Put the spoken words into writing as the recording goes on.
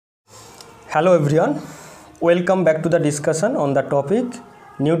Hello everyone, welcome back to the discussion on the topic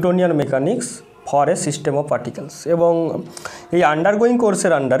Newtonian Mechanics for a system of particles এবং এই undergoing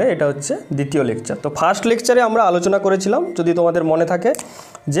কোর্সের আন্ডারে এটা হচ্ছে দ্বিতীয় লেকচার। তো ফার্স্ট লেকচারে আমরা আলোচনা করেছিলাম, যদি তোমাদের মনে থাকে,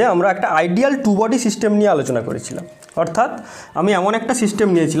 যে আমরা একটা আইডিয়াল টু বডি সিস্টেম নিয়ে আলোচনা করেছিলাম। অর্থাৎ আমি এমন একটা সিস্টেম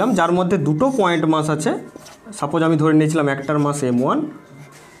নিয়েছিলাম যার মধ্যে দুটো পয়েন্ট মাস আছে। সাপোজ আমি ধরে নিয়েছিলাম একটার মাস m1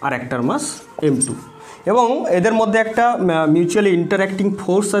 আর একটার মাস m2 এবং এদের মধ্যে একটা মিউচুয়ালি ইন্টারঅ্যাক্টিং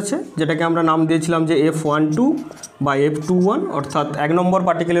ফোর্স আছে যেটাকে আমরা নাম দিয়েছিলাম যে F12 বা F21। অর্থাৎ এক নম্বর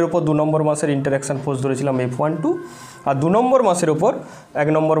পার্টিকেলের উপর দু নম্বর মাসের ইন্টারঅ্যাকশন ফোর্স ধরেছিলাম F12 আর দু নম্বর মাসের উপর এক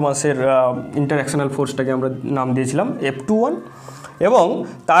নম্বর মাসের ইন্টারঅ্যাকশনাল ফোর্সটাকে আমরা নাম দিয়েছিলাম F21। এবং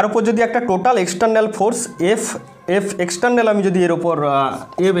তার উপর যদি একটা total external force F external আমি যদি এর উপর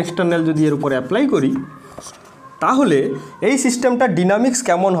F এক্সটার্নাল যদি এর উপর অ্যাপ্লাই করি, তাহলে এই সিস্টেমটা ডিনামিক্স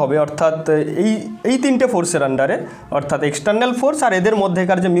কেমন হবে, অর্থাৎ এই তিনটে ফোর্সের আন্ডারে, অর্থাৎ এক্সটার্নাল ফোর্স আর এদের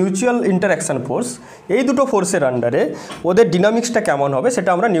মধ্যেকার যে মিউচুয়াল ইন্টারঅ্যাকশন ফোর্স, এই দুটো ফোর্সের আন্ডারে ওদের ডিনামিক্সটা কেমন হবে সেটা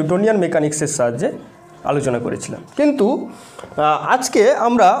আমরা নিউটোনিয়ান মেকানিক্সের সাহায্যে আলোচনা করেছিলাম। কিন্তু আজকে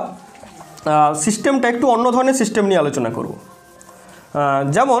আমরা সিস্টেমটা একটু অন্য ধরনের সিস্টেম নিয়ে আলোচনা করব।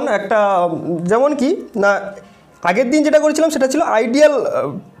 যেমন কি না, আগের দিন যেটা করেছিলাম সেটা ছিল আইডিয়াল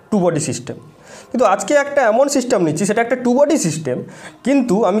টু বডি সিস্টেম, কিন্তু আজকে একটা এমন সিস্টেম নিচ্ছি সেটা একটা টু বডি সিস্টেম,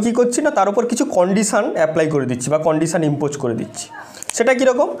 কিন্তু আমি কি করছি না, তার উপর কিছু কন্ডিশান অ্যাপ্লাই করে দিচ্ছি বা কন্ডিশান ইম্পোজ করে দিচ্ছি। সেটা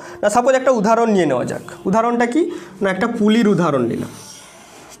কীরকম না, সাপোজ একটা উদাহরণ নিয়ে নেওয়া যাক। উদাহরণটা কি না, একটা পুলির উদাহরণ নিলাম।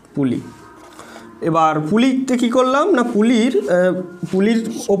 এবার পুলিতে কী করলাম না,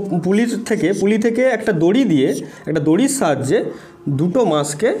 পুলি থেকে একটা দড়ি দিয়ে, একটা দড়ির সাহায্যে দুটো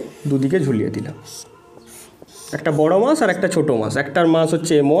মাসকে দুদিকে ঝুলিয়ে দিলাম, একটা বড় মাস আর একটা ছোটো মাস। একটার মাস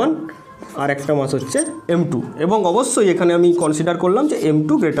হচ্ছে m1 আর একটা মাস হচ্ছে m2 এবং অবশ্যই এখানে আমি কনসিডার করলাম যে m2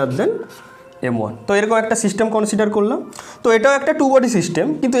 গ্রেটার দেন m1। তো এরকম একটা সিস্টেম কনসিডার করলাম। তো এটাও একটা টু বডি সিস্টেম,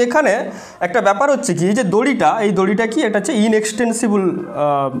 কিন্তু এখানে একটা ব্যাপার হচ্ছে কি, যে এই দড়িটা কি, এটা হচ্ছে ইনএক্সটেন্সিবল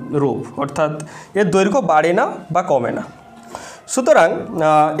রোপ, অর্থাৎ এর দৈর্ঘ্য বাড়ে না বা কমে না। সুতরাং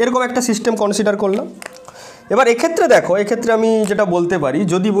এরকম একটা সিস্টেম কনসিডার করলাম। এবার এক্ষেত্রে দেখো, এক্ষেত্রে আমি যেটা বলতে পারি,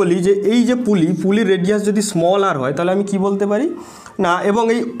 যদি বলি যে এই যে পুলির রেডিয়াস যদি স্মল আর হয়, তাহলে আমি কি বলতে পারি না, এবং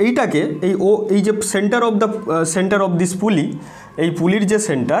এইটাকে এই যে সেন্টার অফ দিস পুলি, এই পুলির যে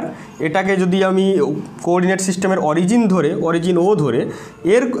সেন্টার, এটাকে যদি আমি কোঅর্ডিনেট সিস্টেমের অরিজিন ও ধরে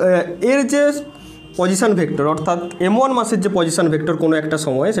এর যে পজিশান ভেক্টর, অর্থাৎ m1 মাসের যে পজিশান ভেক্টর কোনো একটা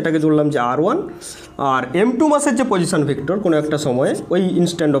সময়ে, সেটাকে ধরলাম যে r1, আর m2 মাসের যে পজিশান ভেক্টর কোনো একটা সময়ে ওই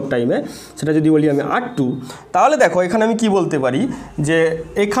ইনস্ট্যান্ট অফ টাইমে, সেটা যদি বলি আমি r2, তাহলে দেখো এখানে আমি কি বলতে পারি যে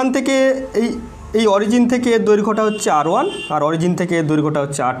এখান থেকে এই অরিজিন থেকে এর দৈর্ঘ্যটা হচ্ছে r1 আর অরিজিন থেকে এর দৈর্ঘ্যটা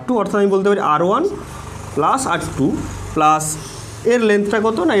হচ্ছে r2, অর্থাৎ আমি বলতে পারি r1 প্লাস r2 প্লাস এর লেন্থটা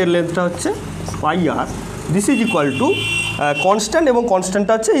কত না, এর লেন্থটা হচ্ছে πr। This is equal to constant, এবং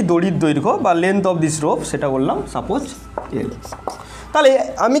কনস্ট্যান্টটা হচ্ছে এই দড়ির দৈর্ঘ্য বা লেন্থ অফ দিস রোপ, সেটা বললাম সাপোজ এল। তাহলে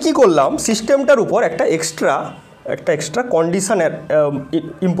আমি কি করলাম, সিস্টেমটার উপর একটা এক্সট্রা কন্ডিশান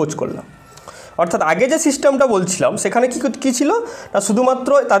ইম্পোজ করলাম। অর্থাৎ আগে যে সিস্টেমটা বলছিলাম সেখানে কী ছিল না, শুধুমাত্র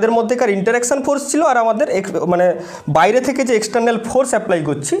তাদের মধ্যেকার ইন্টারঅ্যাকশান ফোর্স ছিল আর আমাদের বাইরে থেকে যে এক্সটার্নাল ফোর্স অ্যাপ্লাই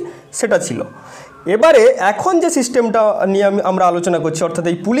করছি সেটা ছিল। এবারে এখন যে সিস্টেমটা নিয়ে আমরা আলোচনা করছি, অর্থাৎ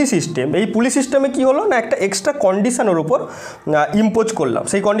এই পুলি সিস্টেমে কী হলো না, একটা এক্সট্রা কন্ডিশানের উপর ইম্পোজ করলাম।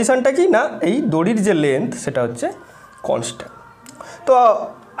 সেই কন্ডিশানটা কি না, এই দড়ির যে লেন্থ সেটা হচ্ছে কনস্ট্যান্ট। তো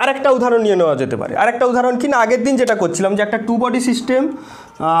আরেকটা উদাহরণ নিয়ে নেওয়া যেতে পারে। আরেকটা উদাহরণ কি না, আগের দিন যেটা করছিলাম যে একটা টু বডি সিস্টেম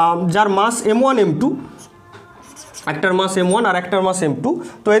যার মাস m1 m2, একটার মাস m1 আর একটার মাস m2।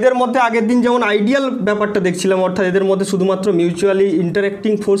 তো এদের মধ্যে আগের দিন যেমন আইডিয়াল ব্যাপারটা দেখছিলাম, অর্থাৎ এদের মধ্যে শুধুমাত্র মিউচুয়ালি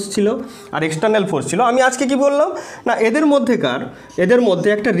ইন্টারঅ্যাক্টিং ফোর্স ছিল আর এক্সটার্নাল ফোর্স ছিল। আমি আজকে কি বললাম না, এদের মধ্যে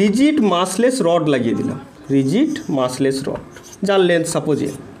একটা রিজিড মাসলেস রড লাগিয়ে দিলাম, যার লেন্থ সাপোজ এ।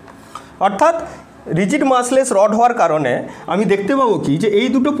 অর্থাৎ রিজিড মাসলেস রড হওয়ার কারণে আমি দেখতে পাবো কি, যে এই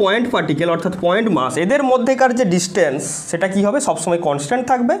দুটো পয়েন্ট পার্টিকেল অর্থাৎ পয়েন্ট মাস, এদের মধ্যেকার যে ডিস্টেন্স সেটা কি হবে, সবসময় কনস্ট্যান্ট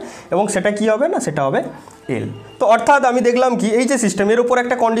থাকবে এবং সেটা কি হবে না, সেটা হবে এল। তো অর্থাৎ আমি দেখলাম কি, এই যে সিস্টেম, এর উপর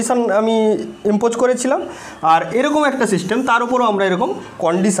একটা কন্ডিশান আমি ইম্পোজ করেছিলাম, আর এরকম একটা সিস্টেম, তার উপরও আমরা এরকম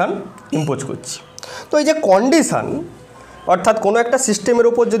কন্ডিশান ইম্পোজ করছি। তো এই যে কন্ডিশান, অর্থাৎ কোনো একটা সিস্টেমের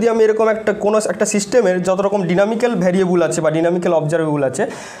উপর যদি আমি এরকম কোনো একটা সিস্টেমের যত রকম ডিনামিক্যাল ভ্যারিয়েবল আছে বা ডিনামিক্যাল অবজারভেবল আছে,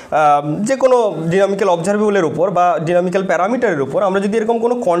 যে কোনো ডিনামিক্যাল অবজারভেবলের উপর বা ডিনামিক্যাল প্যারামিটারের উপর আমরা যদি এরকম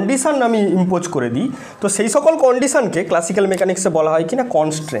কোনো কন্ডিশান আমি ইম্পোজ করে দিই, তো সেই সকল কন্ডিশানকে ক্লাসিক্যাল মেকানিক্সে বলা হয় কি না,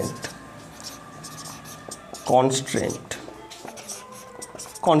 কনস্ট্রেন্টস।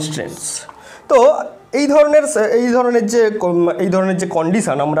 তো এই ধরনের যে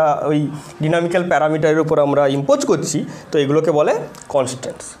কন্ডিশান আমরা ওই ডিনামিক্যাল প্যারামিটারের উপর আমরা ইম্পোজ করছি, তো এগুলোকে বলে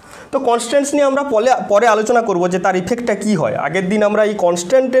কনস্ট্যান্টস। তো কনস্ট্যান্টস নিয়ে আমরা পরে আলোচনা করব যে তার ইফেক্টটা কী হয়। আগের দিন আমরা এই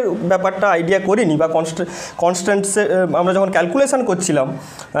কনস্ট্যান্টের ব্যাপারটা আইডিয়া করিনি, বা কনস্ট্যান্টসে আমরা যখন ক্যালকুলেশন করছিলাম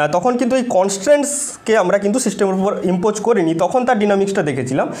তখন কিন্তু এই কনস্ট্যান্টসকে আমরা কিন্তু সিস্টেমের উপর ইম্পোজ করিনি, তখন তার ডিনামিক্সটা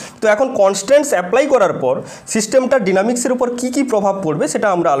দেখেছিলাম। তো এখন কনস্ট্যান্টস অ্যাপ্লাই করার পর সিস্টেমটার ডিনামিক্সের উপর কী কী প্রভাব পড়বে সেটা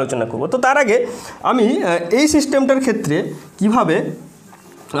আমরা আলোচনা করব। তো তার আগে আমি এই সিস্টেমটার ক্ষেত্রে কীভাবে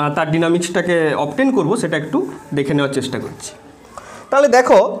তার ডিনামিক্সটাকে অবটেন করব সেটা একটু দেখে নেওয়ার চেষ্টা করছি। তাহলে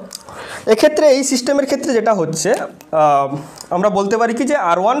দেখো, এক্ষেত্রে এই সিস্টেমের ক্ষেত্রে যেটা হচ্ছে, আমরা বলতে পারি কি যে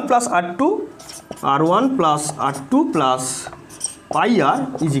R1 plus R2 plus pi R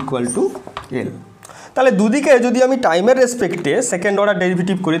is equal to এল। তাহলে দুদিকে যদি আমি টাইমের রেসপেক্টে সেকেন্ড অর্ডার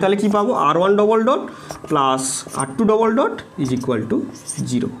ডেরিভেটিভ করি তাহলে কি পাবো, R1 double dot plus R2 double dot is equal to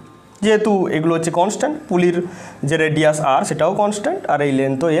 0। যেহেতু এগুলো হচ্ছে কনস্ট্যান্ট, পুলির যে রেডিয়াস আর সেটাও কনস্ট্যান্ট, আর এই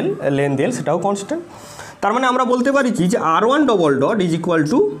লেন্থ এল, লেন্থ এল সেটাও কনস্ট্যান্ট। তার মানে আমরা বলতে পারি কি যে R1 double dot is equal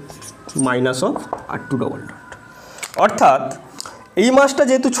to minus of R2 double dot. অর্থাৎ এই মাসটা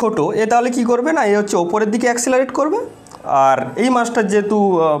যেহেতু ছোট, এ তাহলে কী করবে না, এ হচ্ছে ওপরের দিকে অ্যাক্সিলারেট করবে, আর এই মাসটা যেহেতু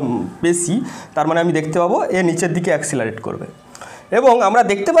বেশি, তার মানে আমি দেখতে পাবো এ নিচের দিকে অ্যাক্সিলারেট করবে। এবং আমরা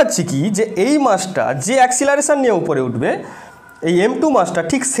দেখতে পাচ্ছি কি যে এই মাসটা যে অ্যাক্সিলারেশান নিয়ে উপরে উঠবে, এই M2 মাসটা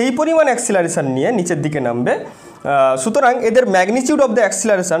ঠিক সেই পরিমাণ অ্যাক্সিলারেশান নিয়ে নিচের দিকে নামবে। সুতরাং এদের ম্যাগনিটিউড অফ দ্য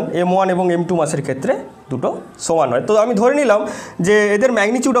অ্যাক্সিলারেশান M1 এবং M2 মাসের ক্ষেত্রে দুটো সমান হয়। তো আমি ধরে নিলাম যে এদের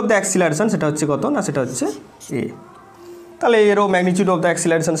ম্যাগনিটিউড অফ দ্য অ্যাক্সিলারেশান সেটা হচ্ছে কত না, সেটা হচ্ছে A। তাহলে এরও ম্যাগনিটিউড অফ দ্য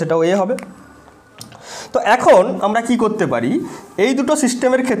অ্যাক্সিলারেশান সেটাও A হবে। তো এখন আমরা কি করতে পারি, এই দুটো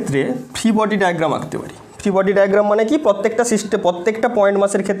সিস্টেমের ক্ষেত্রে ফ্রি বডি ডায়াগ্রাম আঁকতে পারি। ফ্রি বডি ডায়াগ্রাম মানে কি, প্রত্যেকটা পয়েন্ট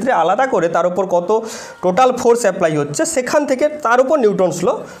মাসের ক্ষেত্রে আলাদা করে তার উপর কত টোটাল ফোর্স অ্যাপ্লাই হচ্ছে, সেখান থেকে তার উপর নিউটনস ল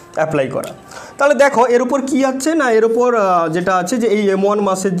অ্যাপ্লাই করা। তাহলে দেখো এর উপর কী আছে না, এর উপর যেটা আছে যে এই M1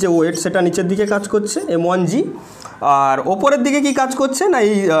 মাসের যে ওয়েট সেটা নিচের দিকে কাজ করছে M1G, আর ওপরের দিকে কি কাজ করছে না,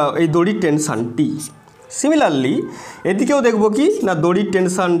 এই দড়ির টেনশান T। সিমিলারলি এদিকেও দেখব কি না, দড়ির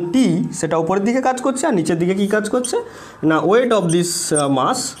টেনশান T সেটা উপরের দিকে কাজ করছে, আর নিচের দিকে কি কাজ করছে না, weight of this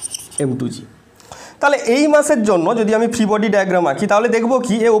mass M2G। তাহলে এই মাসের জন্য যদি আমি ফ্রি বডি ডায়াগ্রাম আঁকি তাহলে দেখব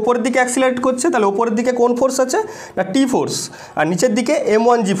কি, এ ওপরের দিকে অ্যাক্সিলারেট করছে, তাহলে ওপরের দিকে কোন ফোর্স আছে না, T ফোর্স, আর নিচের দিকে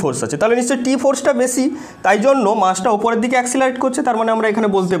M1G ফোর্স আছে। তাহলে নিশ্চয়ই T ফোর্সটা বেশি, তাই জন্য মাসটা ওপরের দিকে অ্যাক্সিলারেট করছে। তার মানে আমরা এখানে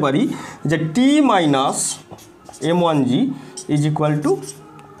বলতে পারি যে T minus M1G is equal to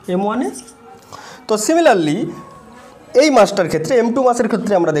M1A। তো সিমিলারলি এই মাসটার ক্ষেত্রে M2 মাসের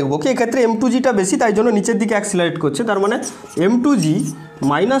ক্ষেত্রে আমরা দেখব কি, এক্ষেত্রে M2Gটা বেশি, তাই জন্য নিচের দিকে অ্যাক্সিলারেট করছে। তার মানে M2G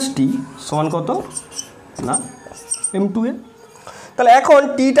মাইনাস T সমান কত না M2A। তাহলে এখন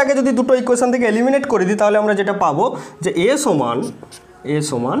টিটাকে যদি দুটো ইকুয়েশন থেকে এলিমিনেট করে দিই তাহলে আমরা যেটা পাবো যে A সমান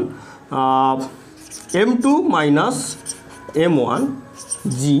M2 minus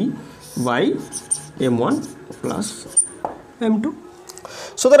M1G by M1 plus M2।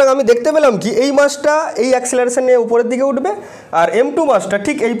 সুতরাং আমি দেখতে পেলাম কি, এই মাসটা এই অ্যাক্সিলারেশন নিয়ে উপরের দিকে উঠবে, আর M2 মাসটা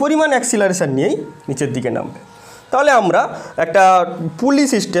ঠিক এই পরিমাণ অ্যাক্সিলারেশন নিয়েই নিচের দিকে নামবে। তাহলে আমরা একটা পুলি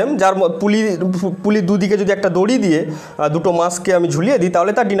সিস্টেম, যার পুলির দুদিকে যদি একটা দড়ি দিয়ে দুটো মাসকে আমি ঝুলিয়ে দিই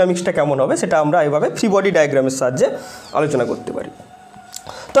তাহলে তার ডিনামিক্সটা কেমন হবে সেটা আমরা এভাবে ফ্রি বডি ডায়াগ্রামের সাহায্যে আলোচনা করতে পারি।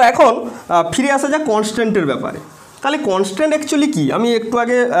 তো এখন ফিরে আসা যাক কনস্ট্যান্টের ব্যাপারে। তাহলে কনস্ট্যান্ট অ্যাকচুয়ালি কি, আমি একটু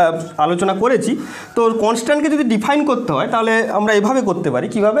আগে আলোচনা করেছি। তো কনস্ট্যান্টকে যদি ডিফাইন করতে হয় তাহলে আমরা এভাবে করতে পারি,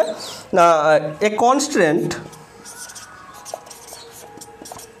 কিভাবে না, a constant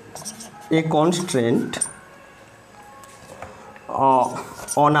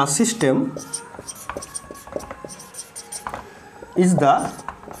on a system is the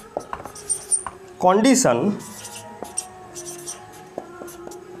condition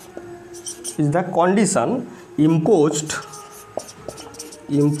imposed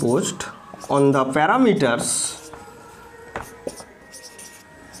on the parameters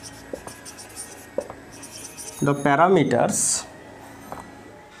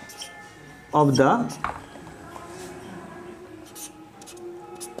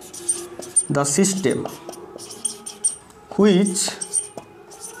of the system which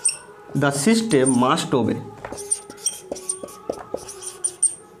the system must obey।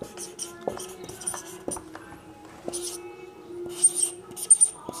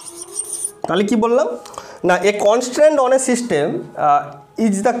 তাহলে কি বললাম না, a constant on a system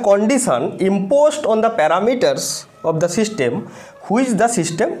is the condition imposed on the parameters of the system which the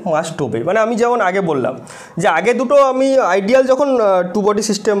system must obey। মানে আমি যেমন আগে বললাম যে আগে দুটো আমি আইডিয়াল যখন টু বডি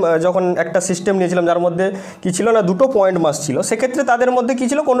সিস্টেম, যখন একটা সিস্টেম নিয়েছিলাম যার মধ্যে কী ছিল না, দুটো পয়েন্ট মাস ছিল, সেক্ষেত্রে তাদের মধ্যে কী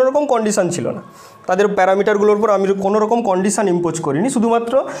ছিল, কোনো রকম কন্ডিশান ছিল না। তাদের প্যারামিটারগুলোর উপর আমি কোনো রকম কন্ডিশান ইম্পোজ করিনি,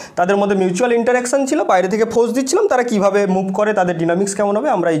 শুধুমাত্র তাদের মধ্যে মিউচুয়াল ইন্টারাকশান ছিল, বাইরে থেকে ফোর্স দিচ্ছিলাম, তারা কীভাবে মুভ করে, তাদের ডিনামিক্স কেমন হবে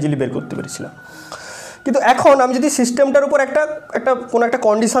আমরা ইজিলি বের করতে পেরেছিলাম। কিন্তু এখন আমি যদি সিস্টেমটার উপর কোনো একটা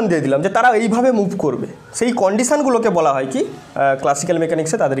কন্ডিশন দিয়ে দিলাম যে তারা এইভাবে মুভ করবে, সেই কন্ডিশানগুলোকে বলা হয় কি ক্লাসিক্যাল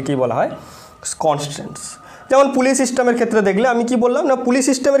মেকানিক্সে তাদেরকেই বলা হয় কনস্ট্যান্টস। যেমন পুলি সিস্টেমের ক্ষেত্রে দেখলে আমি কি বললাম না, পুলি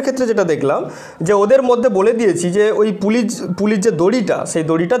সিস্টেমের ক্ষেত্রে যেটা দেখলাম যে ওদের মধ্যে বলে দিয়েছি যে ওই পুলির যে দড়িটা, সেই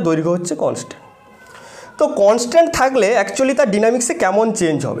দড়িটার দৈর্ঘ্য হচ্ছে কনস্ট্যান্ট। তো কনস্ট্যান্ট থাকলে অ্যাকচুয়ালি তার ডিনামিক্সে কেমন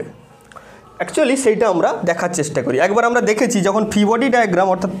চেঞ্জ হবে, অ্যাকচুয়ালি সেইটা আমরা দেখার চেষ্টা করি। একবার আমরা দেখেছি যখন ফ্রি বডি ডায়াগ্রাম,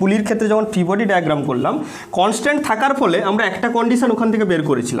 অর্থাৎ পুলির ক্ষেত্রে যখন ফ্রি বডি ডায়াগ্রাম করলাম, কনস্ট্যান্ট থাকার ফলে আমরা একটা কন্ডিশন ওখান থেকে বের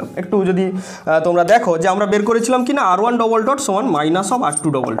করেছিলাম। একটু যদি তোমরা দেখো যে আমরা বের করেছিলাম কি না R1 ডবল ডট সমান minus of R2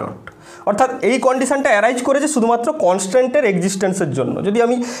 double dot, অর্থাৎ এই কন্ডিশনটা অ্যারাইজ করেছে শুধুমাত্র কনস্ট্যান্টের এক্সিস্টেন্সের জন্য। যদি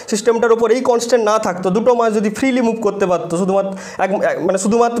আমি সিস্টেমটার উপর এই কনস্ট্যান্ট না থাকতো, দুটো মাস যদি ফ্রিলি মুভ করতে পারতো,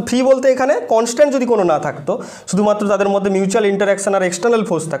 শুধুমাত্র ফ্রি বলতে এখানে কনস্ট্যান্ট যদি কোনো না থাকতো, শুধুমাত্র তাদের মধ্যে মিউচুয়াল ইন্টারাকশন আর এক্সটার্নাল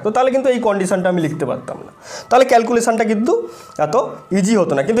ফোর্স থাকতো, তাহলে কিন্তু এই কন্ডিশনটা আমি লিখতে পারতাম না, তাহলে ক্যালকুলেশনটা কিন্তু এত ইজি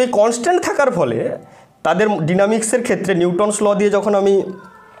হতো না। কিন্তু এই কনস্ট্যান্ট থাকার ফলে তাদের ডিনামিক্সের ক্ষেত্রে নিউটনস ল দিয়ে যখন আমি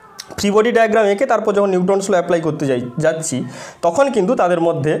ফ্রি বডি ডায়াগ্রাম এঁকে তারপর যখন নিউটনস ল অ্যাপ্লাই করতে যাচ্ছি, তখন কিন্তু তাদের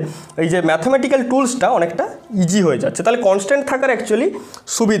মধ্যে এই যে ম্যাথমেটিক্যাল টুলসটা অনেকটা ইজি হয়ে যাচ্ছে। তাহলে কনস্ট্যান্ট থাকার অ্যাকচুয়ালি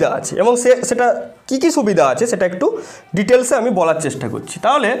সুবিধা আছে, এবং সেটা কী সুবিধা আছে সেটা একটু ডিটেলসে আমি বলার চেষ্টা করছি।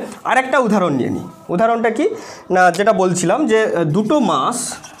 তাহলে আরেকটা উদাহরণ নিয়ে নিই। উদাহরণটা কি না, যেটা বলছিলাম যে দুটো মাস,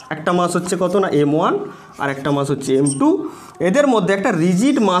 একটা মাস হচ্ছে কত না M1 আর একটা মাস হচ্ছে M2, এদের মধ্যে একটা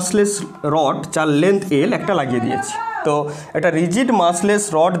রিজিড মাসলেস রড যার লেন্থ L একটা লাগিয়ে দিয়েছি। তো একটা রিজিড মাসলেস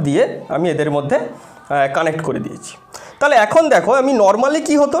রড দিয়ে আমি এদের মধ্যে কানেক্ট করে দিয়েছি। তাহলে এখন দেখো আমি নর্মালি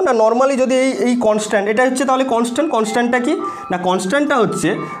কি হতো না, নর্মালি যদি এই কনস্ট্যান্ট, এটা হচ্ছে তাহলে কনস্ট্যান্টটা কি না, কনস্ট্যান্টটা হচ্ছে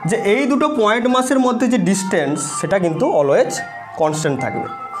যে এই দুটো পয়েন্ট মাসের মধ্যে যে ডিস্টেন্স সেটা কিন্তু অলওয়েজ কনস্ট্যান্ট থাকবে।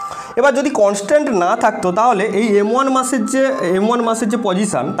 এবার যদি কনস্ট্যান্ট না থাকতো তাহলে এই M1 মাসের যে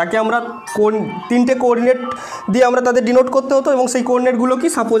পজিশান, তাকে আমরা তিনটে কোঅর্ডিনেট দিয়ে আমরা তাদের ডিনোট করতে হতো, এবং সেই কোঅর্ডিনেটগুলো কি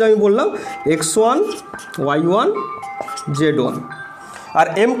সাপোজ আমি বললাম x1 y1 z1, আর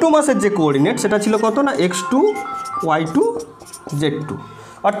M2 মাসের যে কোঅর্ডিনেট সেটা ছিল কত না x2 y2 z2।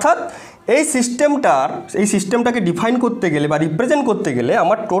 অর্থাৎ এই সিস্টেমটাকে ডিফাইন করতে গেলে বা রিপ্রেজেন্ট করতে গেলে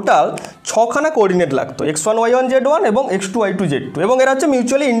আমার টোটাল 6খানা কোঅর্ডিনেট লাগতো, x1 y1 z1 এবং x2 y2 z2, এবং এরা হচ্ছে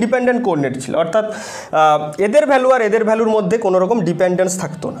মিউচুয়ালি ইন্ডিপেন্ডেন্ট কোঅর্ডিনেট ছিল। অর্থাৎ এদের ভ্যালু আর এদের ভ্যালুর মধ্যে কোনো রকম ডিপেন্ডেন্স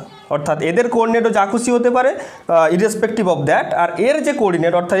থাকতো না, অর্থাৎ এদের কোঅর্ডিনেটও যা খুশি হতে পারে ইরেসপেক্টিভ অফ দ্যাট, আর এর যে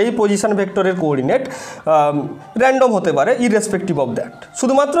কোঅর্ডিনেট অর্থাৎ এই পজিশন ভেক্টরের কোঅর্ডিনেট র্যান্ডম হতে পারে ইরেসপেক্টিভ অফ দ্যাট।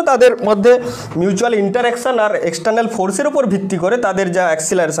 শুধুমাত্র তাদের মধ্যে মিউচুয়াল ইন্টারাকশান আর এক্সটার্নাল ফোর্সের উপর ভিত্তি করে তাদের যা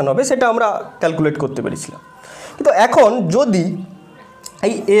অ্যাক্সিলারেশন হবে সেটা আমরা ক্যালকুলেট করতে পেরেছিলাম। কিন্তু এখন যদি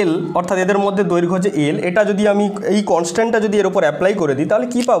এই L অর্থাৎ এদের মধ্যে দৈর্ঘ্য যে L, এটা যদি আমি এই কনস্ট্যান্টটা যদি এর উপর অ্যাপ্লাই করে দিই, তাহলে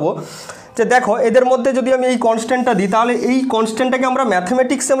কী পাবো যে দেখো এদের মধ্যে যদি আমি এই কনস্ট্যান্টটা দিই, তাহলে এই কনস্ট্যান্টটাকে আমরা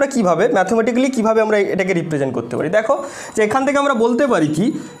ম্যাথমেটিক্সে আমরা ম্যাথমেটিক্যালি কীভাবে আমরা এটাকে রিপ্রেজেন্ট করতে পারি। দেখো যে এখান থেকে আমরা বলতে পারি কি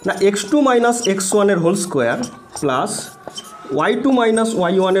না, x2 মাইনাস x1 এর whole square plus y2 minus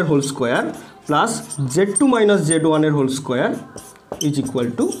y1 এর whole square plus z2 minus z1 এর whole square is equal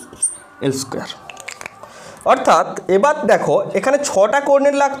to L square. অর্থাৎ এবার দেখো এখানে 6টা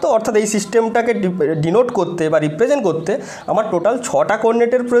কোঅর্ডিনেট লাগতো, অর্থাৎ এই সিস্টেমটাকে ডিনোট করতে বা রিপ্রেজেন্ট করতে আমার টোটাল 6টা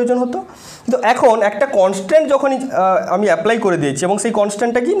কোঅর্ডিনেটের প্রয়োজন হতো। কিন্তু এখন একটা কনস্ট্যান্ট যখনই আমি অ্যাপ্লাই করে দিয়েছি, এবং সেই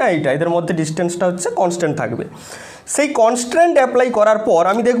কনস্ট্যান্টটা কি না এইটা, এদের মধ্যে ডিস্টেন্সটা হচ্ছে কনস্ট্যান্ট থাকবে। সেই কনস্ট্যান্ট অ্যাপ্লাই করার পর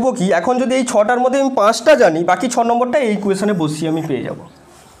আমি দেখব কি, এখন যদি এই 6টার মধ্যে আমি 5টা জানি, বাকি 6 নম্বরটা এই ইকুয়েশনে বসিয়ে আমি পেয়ে যাব।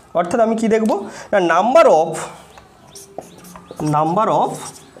 অর্থাৎ আমি কি দেখব না, number of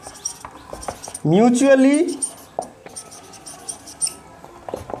mutually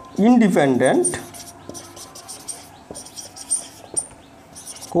independent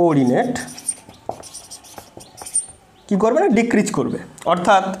coordinate কি করবে না, ডিক্রিজ করবে।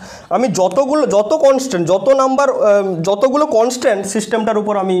 অর্থাৎ আমি যতগুলো কনস্ট্যান্ট সিস্টেমটার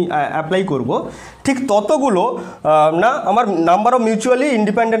উপর আমি অ্যাপ্লাই করব, ঠিক ততগুলো না আমার number of mutually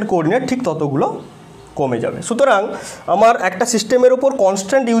independent coordinate ঠিক ততগুলো কমে যাবে। সুতরাং আমার একটা সিস্টেমের উপর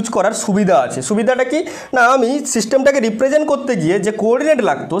কনস্ট্যান্ট ইউজ করার সুবিধা আছে। সুবিধাটা কি না, আমি সিস্টেমটাকে রিপ্রেজেন্ট করতে গিয়ে যে কোঅর্ডিনেট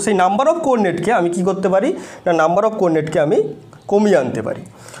লাগতো সেই নাম্বার অফ কোঅর্ডিনেটকে আমি কি করতে পারি না, নাম্বার অফ কোঅর্ডিনেটকে আমি কমিয়ে আনতে পারি।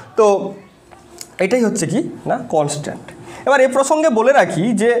 তো এটাই হচ্ছে কি না কনস্ট্যান্ট। এবার এই প্রসঙ্গে বলে রাখি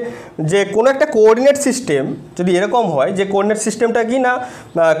যে কোনো একটা কোঅর্ডিনেট সিস্টেম যদি এরকম হয় যে কোঅর্ডিনেট সিস্টেমটা কি না,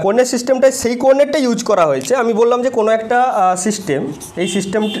 কোঅর্ডিনেট সিস্টেমটায় সেই কোঅর্ডিনেটটা ইউজ করা হয়েছে। আমি বললাম যে কোনো একটা সিস্টেম, এই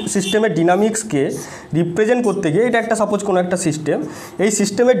সিস্টেমের ডিনামিক্সকে রিপ্রেজেন্ট করতে গিয়ে, এটা একটা সাপোজ কোনো একটা সিস্টেম, এই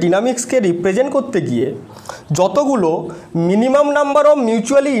সিস্টেমের ডিনামিক্সকে রিপ্রেজেন্ট করতে গিয়ে যতগুলো minimum number of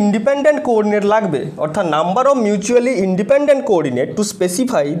mutually independent coordinate লাগবে, অর্থাৎ number of mutually independent coordinate to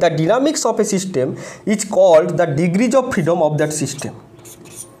specify the dynamics of a system is called the degrees of freedom of that system.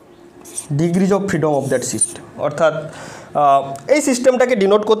 Degrees of freedom of that system অর্থাৎ এই সিস্টেমটাকে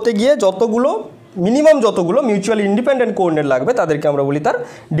denote করতে গিয়ে যতগুলো minimum যতগুলো mutually independent coordinate লাগবে তাদেরকে আমরা বলি তার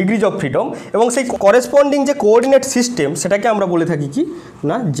ডিগ্রিজ অফ ফ্রিডম, এবং সেই করেসপন্ডিং যে কোঅর্ডিনেট সিস্টেম সেটাকে আমরা বলে থাকি কি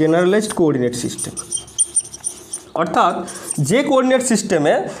না জেনারেলাইজড কোঅর্ডিনেট সিস্টেম। অর্থাৎ যে কোঅর্ডিনেট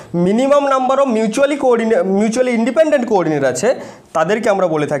সিস্টেমে minimum number of mutually independent coordinate আছে তাদেরকে আমরা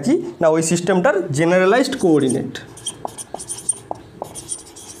বলে থাকি না ওই সিস্টেমটার জেনারেলাইজড কোঅর্ডিনেট।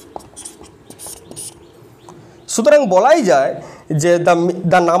 সুতরাং বলাই যায় যে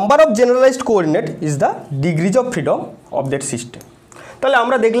the number of generalised coordinate is the degrees of freedom of that system. তাহলে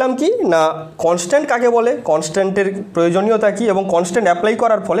আমরা দেখলাম কি না কনস্ট্যান্ট কাকে বলে, কনস্ট্যান্টের প্রয়োজনীয়তা কী, এবং কনস্ট্যান্ট অ্যাপ্লাই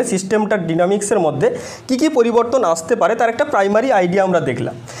করার ফলে সিস্টেমটার ডিনামিক্সের মধ্যে কী কী পরিবর্তন আসতে পারে তার একটা প্রাইমারি আইডিয়া আমরা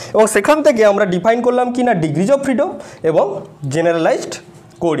দেখলাম, এবং সেখান থেকে আমরা ডিফাইন করলাম কি না ডিগ্রিজ অফ ফ্রিডম এবং জেনারেলাইজড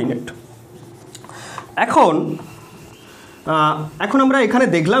কোঅর্ডিনেট। এখন আমরা এখানে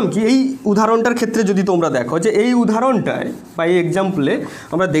দেখলাম কি এই উদাহরণটার ক্ষেত্রে যদি তোমরা দেখো যে এই উদাহরণটায় বা এই এক্সাম্পলে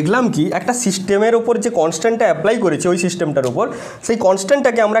আমরা দেখলাম কি একটা সিস্টেমের ওপর যে কনস্ট্যান্টটা অ্যাপ্লাই করেছি ওই সিস্টেমটার উপর, সেই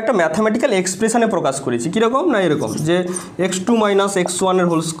কনস্ট্যান্টটাকে আমরা একটা ম্যাথামেটিক্যাল এক্সপ্রেশনে প্রকাশ করেছি। কীরকম না এরকম যে x2 - x1 এর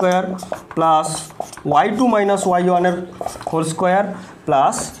whole square plus y2 - y1 এর whole square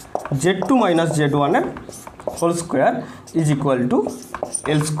plus z2 - z1 এর whole square is equal to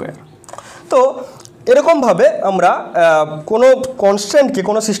l square. তো এরকমভাবে আমরা কোনো কনস্ট্যান্টকে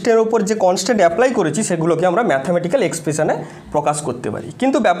কোনো সিস্টেমের উপর যে কনস্ট্যান্ট অ্যাপ্লাই করেছি সেগুলোকে আমরা ম্যাথামেটিক্যাল এক্সপ্রেশনে প্রকাশ করতে পারি।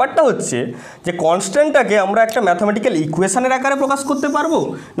 কিন্তু ব্যাপারটা হচ্ছে যে কনস্ট্যান্টটাকে আমরা একটা ম্যাথামেটিক্যাল ইকুয়েশনের আকারে প্রকাশ করতে পারবো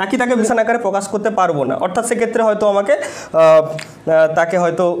নাকি তাকে ইকুয়েশন আকারে প্রকাশ করতে পারবো না। অর্থাৎ সেক্ষেত্রে হয়তো আমাকে তাকে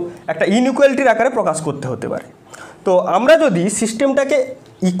হয়তো একটা ইনইকুয়ালিটির আকারে প্রকাশ করতে হতে পারে। তো আমরা যদি সিস্টেমটাকে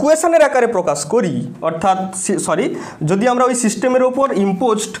ইকুয়েশনের আকারে প্রকাশ করি, অর্থাৎ যদি আমরা ওই সিস্টেমের ওপর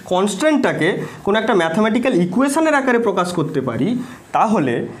ইম্পোজড কনস্ট্যান্টটাকে কোনো একটা ম্যাথামেটিক্যাল ইকুয়েশনের আকারে প্রকাশ করতে পারি,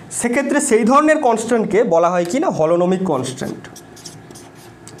 তাহলে সেক্ষেত্রে সেই ধরনের কনস্ট্যান্টকে বলা হয় কি না হলোনোমিক কনস্ট্যান্ট।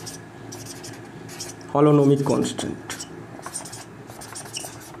 হলোনোমিক কনস্ট্যান্ট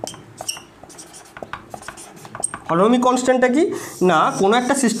হলোনোমিক কনস্ট্যান্টটা কি না কোনো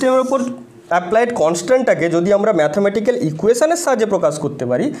একটা সিস্টেমের ওপর অ্যাপ্লাইড কনস্ট্যান্টটাকে যদি আমরা ম্যাথামেটিক্যাল ইকুয়েশনের সাহায্যে প্রকাশ করতে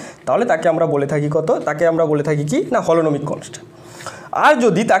পারি তাহলে তাকে আমরা বলে থাকি কি না হলোনোমিক কনস্ট্যান্ট। আর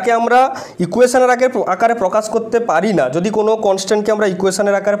যদি তাকে আমরা ইকুয়েশনের আকারে প্রকাশ করতে পারি না, যদি কোনো কনস্ট্যান্টকে আমরা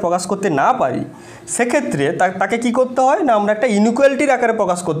ইকুয়েশনের আকারে প্রকাশ করতে না পারি, সেক্ষেত্রে তাকে কি করতে হয় না আমরা একটা ইনইকুয়ালিটির আকারে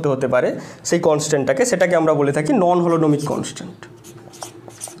প্রকাশ করতে হতে পারে সেই কনস্ট্যান্টটাকে, সেটাকে আমরা বলে থাকি নন হলোনোমিক কনস্ট্যান্ট।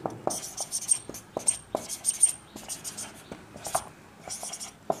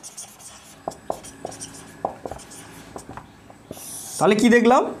 তাহলে কি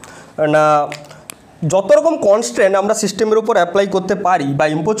দেখলাম না যত রকম কনস্ট্যান্ট আমরা সিস্টেমের উপর অ্যাপ্লাই করতে পারি বা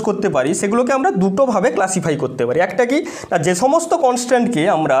ইম্পোজ করতে পারি সেগুলোকে আমরা দুটোভাবে ক্লাসিফাই করতে পারি। একটা কি না যে সমস্ত কনস্ট্যান্টকে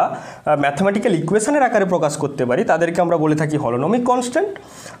আমরা ম্যাথামেটিক্যাল ইকুয়েশনের আকারে প্রকাশ করতে পারি তাদেরকে আমরা বলে থাকি হলোনোমিক কনস্ট্যান্ট,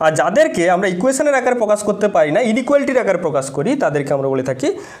 আর যাদেরকে আমরা ইকুয়েশনের আকারে প্রকাশ করতে পারি না ইনইকুয়ালিটির আকারে প্রকাশ করি তাদেরকে আমরা বলে থাকি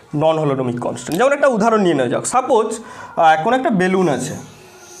নন হলোনোমিক কনস্ট্যান্ট। যেমন একটা উদাহরণ নিয়ে নেওয়া যাক, সাপোজ কোনো একটা বেলুন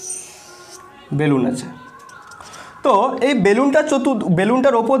আছে, তো এই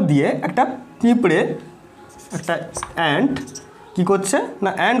বেলুনটার ওপর দিয়ে একটা পিঁপড়ে একটা অ্যান্ট কী করছে না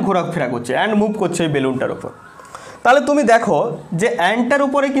অ্যান্ট ঘোরাফেরা করছে, অ্যান্ট মুভ করছে এই বেলুনটার ওপর। তাহলে তুমি দেখো যে অ্যান্টটার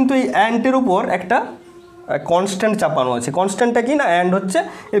উপরে কিন্তু এই অ্যান্টের উপর একটা কনস্ট্যান্ট চাপানো আছে। কনস্ট্যান্টটা কি না অ্যান্ট হচ্ছে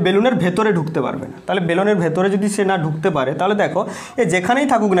এই বেলুনের ভেতরে ঢুকতে পারবে না। তাহলে বেলুনের ভেতরে যদি সে না ঢুকতে পারে তাহলে দেখো এ যেখানেই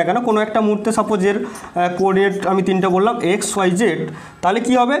থাকুক না কেন কোনো একটা মুহূর্তে সাপোজ এর কোঅর্ডিনেট আমি তিনটা বললাম x y z, তাহলে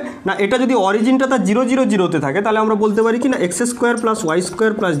কি হবে না এটা যদি অরিজিনটা তার 0 0 0তে থাকে তাহলে আমরা বলতে পারি কি না x² + y²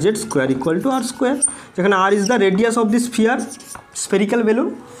 + z² = r², যেখানে r is the radius of the spherical balloon.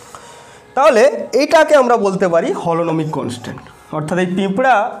 তাহলে এইটাকে আমরা বলতে পারি হলোনোমিক কনস্ট্যান্ট। অর্থাৎ এই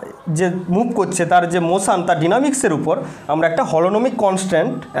পিঁপড়া যে মুভ করছে তার যে মোশন তার ডিনামিক্সের উপর আমরা একটা হলোনোমিক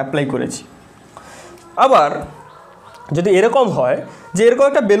কনস্ট্যান্ট অ্যাপ্লাই করেছি। আবার যদি এরকম হয় যে এরকম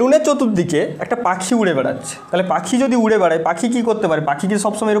একটা বেলুনের চতুর্দিকে একটা পাখি উড়ে বেড়াচ্ছে, তাহলে পাখি যদি উড়ে বেড়ায় পাখি কী করতে পারে, পাখি কি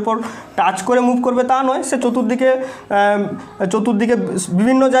সবসময় এর উপর টাচ করে মুভ করবে তা নয়, সে চতুর্দিকে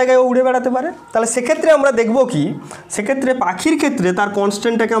বিভিন্ন জায়গায় উড়ে বেড়াতে পারে। তাহলে সেক্ষেত্রে আমরা দেখব কি সেক্ষেত্রে পাখির ক্ষেত্রে তার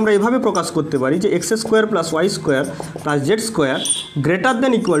কনস্ট্যান্টটাকে আমরা এভাবে প্রকাশ করতে পারি যে x² + y² + z²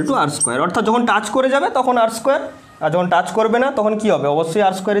 > r²। অর্থাৎ যখন টাচ করে যাবে তখন r², আর যখন টাচ করবে না তখন কি হবে অবশ্যই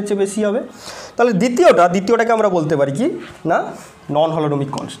r² চেয়ে বেশি হবে। তাহলে দ্বিতীয়টাকে আমরা বলতে পারি কি না নন হলোনোমিক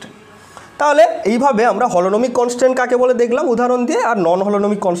কনস্ট্যান্ট। তাহলে এইভাবে আমরা হলোনোমিক কনস্ট্যান্ট কাকে বলে দেখলাম উদাহরণ দিয়ে, আর নন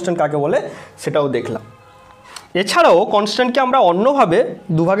হলোনোমিক কনস্ট্যান্ট কাকে বলে সেটাও দেখলাম। এছাড়াও কনস্ট্যান্টকে আমরা অন্যভাবে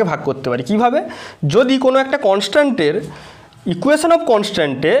দুভাগে ভাগ করতে পারি। কিভাবে? যদি কোনো একটা কনস্ট্যান্টের ইকুয়েশন অফ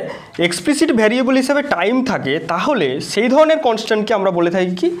কনস্ট্যান্টে এক্সপ্লিসিট ভ্যারিয়েবল হিসেবে টাইম থাকে তাহলে সেই ধরনের কনস্ট্যান্টকে আমরা বলে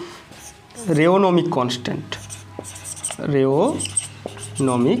থাকি কি রেওনোমিক কনস্ট্যান্ট।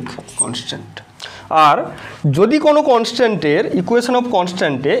 আর যদি কোনো কনস্ট্যান্টের equation of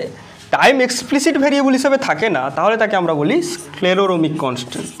কনস্ট্যান্টে time explicit variable হিসেবে থাকে না, তাহলে তাকে আমরা বলি স্ক্লেরোনমিক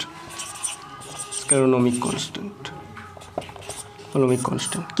কনস্ট্যান্ট। স্ক্লেরোনমিক কনস্ট্যান্ট, স্ক্লেরোনমিক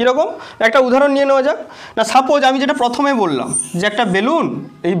কনস্ট্যান্ট কীরকম একটা উদাহরণ নিয়ে নেওয়া যাক না। সাপোজ আমি যেটা প্রথমে বললাম যে একটা বেলুন,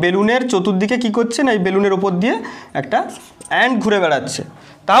 এই বেলুনের চতুর্দিকে কী করছে না, এই বেলুনের ওপর দিয়ে একটা অ্যান্ড ঘুরে বেড়াচ্ছে।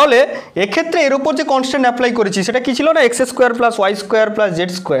 তাহলে এক্ষেত্রে এর ওপর যে কনস্ট্যান্ট অ্যাপ্লাই করেছি সেটা কী ছিল না, x square plus Y square plus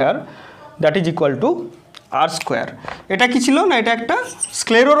Z square that is equal to R square. এটা কি ছিল না, এটা একটা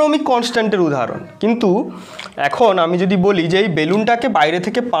স্ক্লেরোনমিক কনস্ট্যান্টের উদাহরণ। কিন্তু এখন আমি যদি বলি যে এই বেলুনটাকে বাইরে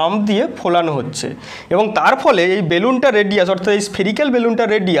থেকে পাম্প দিয়ে ফোলানো হচ্ছে এবং তার ফলে এই বেলুনটার রেডিয়াস অর্থাৎ এই স্ফেরিক্যাল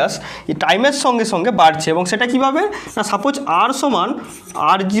বেলুনটার রেডিয়াস এই টাইমের সঙ্গে সঙ্গে বাড়ছে, এবং সেটা কীভাবে না, সাপোজ আর সমান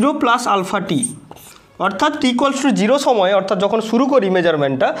R0 প্লাস আলফা টি, অর্থাৎ t = 0 সময়ে, অর্থাৎ যখন শুরু করি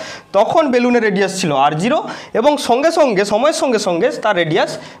মেজারমেন্টটা তখন বেলুনের রেডিয়াস ছিল R0 এবং সঙ্গে সঙ্গে সময়ের সঙ্গে সঙ্গে তার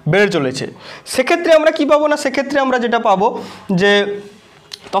রেডিয়াস বেড়ে চলেছে। সেক্ষেত্রে আমরা কী পাবো না, সেক্ষেত্রে আমরা যেটা পাবো যে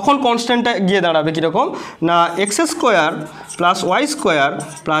তখন কনস্ট্যান্টটা গিয়ে দাঁড়াবে কীরকম না, x square plus Y square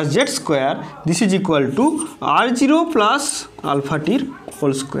plus Z square this is equal to R0 plus alpha টির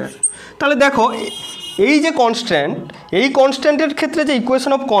হোল স্কোয়ার। তাহলে দেখো এই যে কনস্ট্যান্ট, এই কনস্ট্যান্টের ক্ষেত্রে যে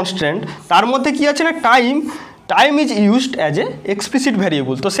ইকুয়েশন অফ কনস্ট্যান্ট তার মধ্যে কী আছে না, time is used as a explicit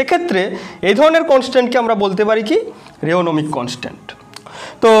variable. তো সেক্ষেত্রে এই ধরনের কনস্ট্যান্টকে আমরা বলতে পারি কি, রেওনমিক কনস্ট্যান্ট।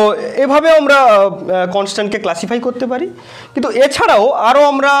 তো এভাবে আমরা কনস্ট্যান্টকে ক্লাসিফাই করতে পারি। কিন্তু এছাড়াও আরও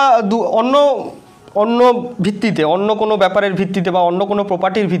আমরা অন্য ভিত্তিতে, অন্য কোনো ব্যাপারের ভিত্তিতে বা অন্য কোনো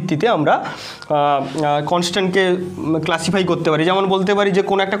প্রপার্টির ভিত্তিতে আমরা কনস্ট্যান্টকে ক্লাসিফাই করতে পারি। যেমন বলতে পারি যে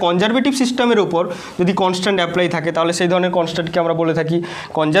কোনো একটা কনজারভেটিভ সিস্টেমের উপর যদি কনস্ট্যান্ট অ্যাপ্লাই থাকে তাহলে সেই ধরনের কনস্ট্যান্টকে আমরা বলে থাকি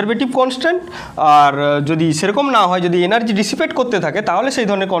কনজারভেটিভ কনস্ট্যান্ট। আর যদি সেরকম না হয়, যদি এনার্জি ডিসিপেট করতে থাকে তাহলে সেই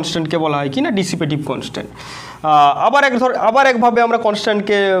ধরনের কনস্ট্যান্টকে বলা হয় কি না, ডিসিপেটিভ কনস্ট্যান্ট। আবার একভাবে আমরা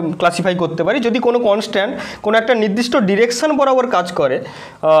কনস্ট্যান্টকে ক্লাসিফাই করতে পারি যদি কোনো কনস্ট্যান্ট কোনো একটা নির্দিষ্ট ডিরেকশন বরাবর কাজ করে।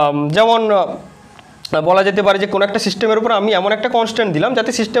 যেমন বলা যেতে পারে যে কোনো একটা সিস্টেমের উপর আমি এমন একটা কনস্ট্যান্ট দিলাম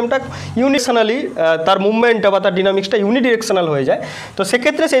যাতে সিস্টেমটা ইউনিডিরেকশনালি তার মুভমেন্টটা বা তার ডিনামিক্সটা ইউনিডিরেকশনাল হয়ে যায়। তো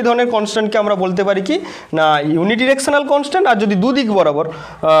সেক্ষেত্রে সেই ধরনের কনস্ট্যান্টকে আমরা বলতে পারি কি না, ইউনিডিরেকশনাল কনস্ট্যান্ট। আর যদি দুদিক বরাবর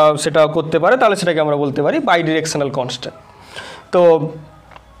সেটা করতে পারে তাহলে সেটাকে আমরা বলতে পারি বাইডিরেকশনাল কনস্ট্যান্ট। তো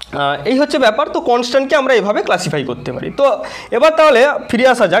এই হচ্ছে ব্যাপার। তো কনস্ট্যান্টকে আমরা এভাবে ক্লাসিফাই করতে পারি। তো এবার তাহলে ফিরে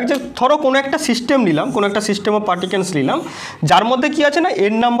আসা যাক যে ধরো কোনো একটা সিস্টেম নিলাম, কোনো একটা সিস্টেম অফ পার্টিকেলস নিলাম যার মধ্যে কি আছে না,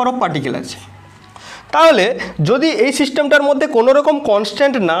 n নাম্বার অফ পার্টিকেল আছে। তাহলে যদি এই সিস্টেমটার মধ্যে কোনো রকম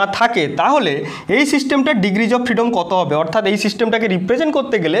কনস্ট্যান্ট না থাকে তাহলে এই সিস্টেমটার ডিগ্রিজ অফ ফ্রিডম কত হবে, অর্থাৎ এই সিস্টেমটাকে রিপ্রেজেন্ট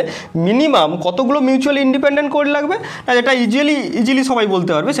করতে গেলে মিনিমাম কতগুলো মিউচুয়ালি ইন্ডিপেন্ডেন্ট কোড লাগবে না, যেটা ইজিলি সবাই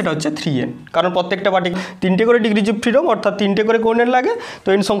বলতে পারবে সেটা হচ্ছে 3n। কারণ প্রত্যেকটা পার্টিকেল 3টে করে ডিগ্রিজ অফ ফ্রিডম অর্থাৎ 3টে করে কোঅর্ডিনেট লাগে। তো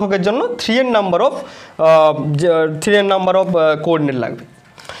n সংখ্যকের জন্য 3n নাম্বার অফ কোঅর্ডিনেট লাগবে।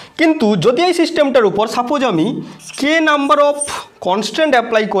 কিন্তু যদি এই সিস্টেমটার উপর সাপোজ আমি k number of constant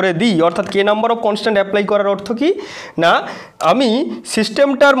apply করে দিই, অর্থাৎ k number of constant apply করার অর্থ কি না, আমি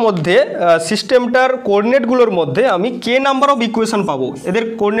সিস্টেমটার কোঅর্ডিনেটগুলোর মধ্যে আমি k নাম্বার অফ ইকুয়েশন পাবো। এদের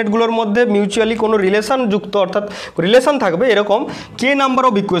কোঅর্ডিনেটগুলোর মধ্যে মিউচুয়ালি কোনো রিলেশন যুক্ত, অর্থাৎ রিলেশন থাকবে, এরকম k নাম্বার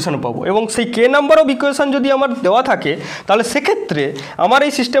অফ ইকুয়েশন পাবো। এবং সেই k নাম্বার অফ ইকুয়েশন যদি আমার দেওয়া থাকে তাহলে সেক্ষেত্রে আমার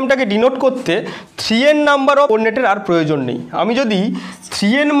এই সিস্টেমটাকে ডিনোট করতে 3n নাম্বার অফ কোঅর্ডিনেটের আর প্রয়োজন নেই। আমি যদি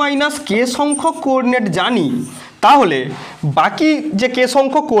 3n মাইনাস k সংখ্যক কোঅর্ডিনেট জানি তাহলে বাকি যে k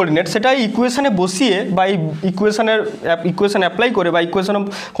সংখ্যক কোঅর্ডিনেট সেটা ইকুয়েশনে বসিয়ে বা এই ইকুয়েশন অ্যাপ্লাই করে বা ইকুয়েশন অফ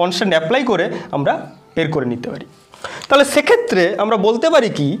কনস্ট্যান্ট অ্যাপ্লাই করে আমরা বের করে নিতে পারি। তাহলে সেক্ষেত্রে আমরা বলতে পারি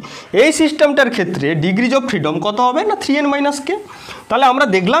কি, এই সিস্টেমটার ক্ষেত্রে ডিগ্রিজ অফ ফ্রিডম কত হবে না, 3n মাইনাস k। তাহলে আমরা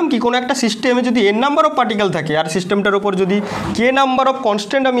দেখলাম কি, কোনো একটা সিস্টেমে যদি n নাম্বার অফ পার্টিকেল থাকে আর সিস্টেমটার উপর যদি k নাম্বার অফ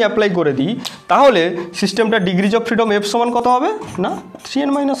কনস্ট্যান্ট আমি অ্যাপ্লাই করে দিই তাহলে সিস্টেমটার ডিগ্রিজ অফ ফ্রিডম f সমান কত হবে না, 3n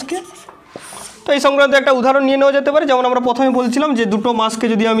মাইনাস k। তো এই সংক্রান্ত একটা উদাহরণ নিয়ে নেওয়া যেতে পারে। যেমন আমরা প্রথমে বলছিলাম যে দুটো মাসকে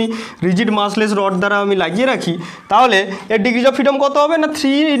যদি আমি রিজিড মাসলেস রড দ্বারা আমি লাগিয়ে রাখি তাহলে এর ডিগ্রিজ অফ ফ্রিডম কত হবে না,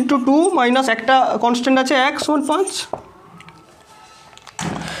 3 × 2 মাইনাস একটা কনস্ট্যান্ট আছে 1 = 5।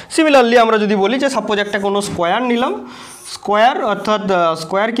 সিমিলারলি আমরা যদি বলি যে সাপোজ একটা কোনো স্কোয়ার নিলাম, স্কোয়ার অর্থাৎ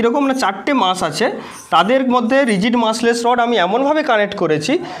স্কোয়ার কীরকম না, 4টে মাস আছে, তাদের মধ্যে রিজিড মাসলেস রড আমি এমনভাবে কানেক্ট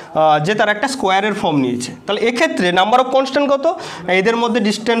করেছি যে তার একটা স্কোয়ারের ফর্ম নিয়েছে। তাহলে এক্ষেত্রে নাম্বার অফ কনস্ট্যান্ট কত, এদের মধ্যে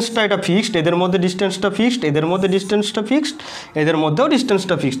ডিস্টেন্সটা এটা ফিক্সড, এদের মধ্যে ডিস্টেন্সটা ফিক্সড, এদের মধ্যে ডিস্টেন্সটা ফিক্সড, এদের মধ্যেও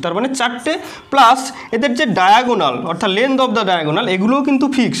ডিস্টেন্সটা ফিক্সড। তার মানে 4টে প্লাস এদের যে ডায়াগোনাল অর্থাৎ লেন্থ অফ দ্য ডায়াগোনাল এগুলোও কিন্তু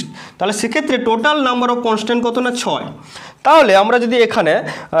ফিক্সড। তাহলে সেক্ষেত্রে টোটাল নাম্বার অফ কনস্ট্যান্ট কত না, 6। তাহলে আমরা যদি এখানে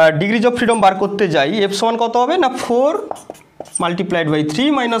ডিগ্রিজ অফ ফ্রিডম বার করতে যাই f সমান কত হবে না, 4 ×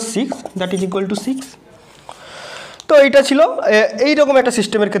 3 - 6 দ্যাট ইজ ইকুয়াল টু 6। তো এইটা ছিল এইরকম একটা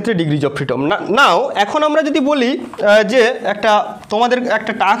সিস্টেমের ক্ষেত্রে ডিগ্রিজ অফ ফ্রিডম। নাও এখন আমরা যদি বলি যে তোমাদের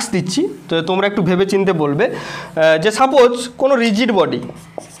একটা টাস্ক দিচ্ছি, তো তোমরা একটু ভেবে চিন্তে বলবে যে সাপোজ কোনো রিজিড বডি,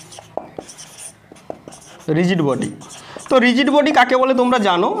 তো রিজিড বডি কাকে বলে তোমরা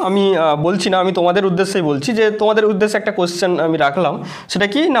জানো, আমি বলছি না, আমি তোমাদের উদ্দেশ্যেই বলছি যে তোমাদের উদ্দেশ্যে একটা কোশ্চেন আমি রাখলাম, সেটা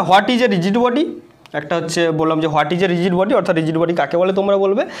কি না what is a rigid body. একটা হচ্ছে বললাম যে what is a rigid body, অর্থাৎ রিজিড বডি কাকে বলে তোমরা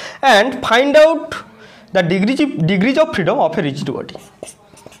বলবে, and find out the degrees of freedom of A rigid body.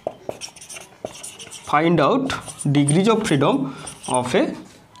 Find out degrees of freedom of A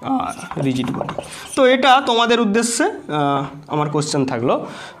rigid body. তো এটা তোমাদের উদ্দেশ্যে আমার কোশ্চেন থাকলো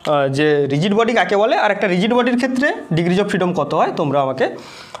যে রিজিড বডি কাকে বলে, আর একটা রিজিড বডির ক্ষেত্রে ডিগ্রিজ অফ ফ্রিডম কত হয় তোমরা আমাকে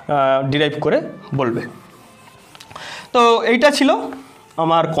ডিরাইভ করে বলবে। তো এইটা ছিল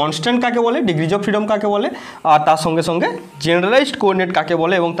আমার কনস্ট্যান্ট কাকে বলে, ডিগ্রিজ অফ ফ্রিডম কাকে বলে, আর তার সঙ্গে সঙ্গে জেনারেলাইজড কোঅর্ডিনেট কাকে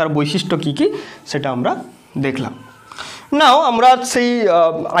বলে এবং তার বৈশিষ্ট্য কী কী সেটা আমরা দেখলাম। নাও আমরা সেই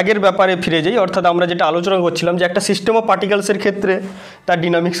আগের ব্যাপারে ফিরে যাই, অর্থাৎ আমরা যেটা আলোচনা করছিলাম যে একটা সিস্টেম অফ পার্টিকেলসের ক্ষেত্রে তার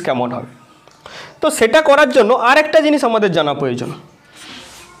ডিনামিক্স কেমন হবে। তো সেটা করার জন্য আর একটা জিনিস আমাদের জানা প্রয়োজন,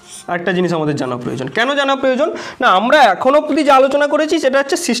 কেন জানা প্রয়োজন না, আমরা এখন অবধি যে আলোচনা করেছি সেটা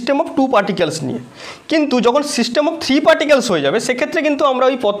হচ্ছে সিস্টেম অফ 2 পার্টিকেলস নিয়ে, কিন্তু যখন সিস্টেম অফ 3 পার্টিকেলস হয়ে যাবে সেক্ষেত্রে কিন্তু আমরা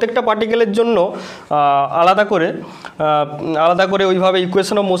ওই প্রত্যেকটা পার্টিকেলের জন্য আলাদা করে ওইভাবে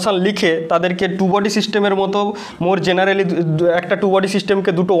ইকুয়েশন অফ মোশন লিখে তাদেরকে 2 বডি সিস্টেমের মতো মোর জেনারেলি একটা 2 বডি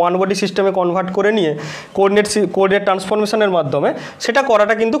সিস্টেমকে দুটো 1 বডি সিস্টেমে কনভার্ট করে নিয়ে কোঅর্ডিনেট ট্রান্সফরমেশনের মাধ্যমে সেটা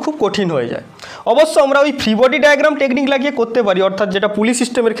করাটা কিন্তু খুব কঠিন হয়ে যায়। অবশ্য আমরা ওই ফ্রি বডি ডায়াগ্রাম টেকনিক লাগিয়ে করতে পারি, অর্থাৎ যেটা পুলি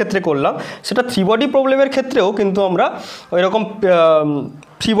সিস্টেমের ক্ষেত্রে করলাম সেটা 3 বডি প্রবলেমের ক্ষেত্রেও কিন্তু আমরা ওইরকম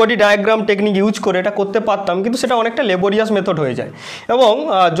free body diagram technique use করে এটা করতে পারতাম, কিন্তু সেটা অনেকটা লেবোরিয়াস মেথড হয়ে যায়। এবং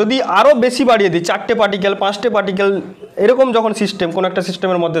যদি আরও বেশি বাড়িয়ে দিই 4টে পার্টিকেল 5টে পার্টিকেল এরকম যখন সিস্টেম কোনো একটা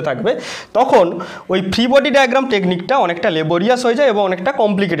সিস্টেমের মধ্যে থাকবে তখন ওই ফ্রি বডি ডায়াগ্রাম টেকনিকটা অনেকটা লেবোরিয়াস হয়ে যায় এবং অনেকটা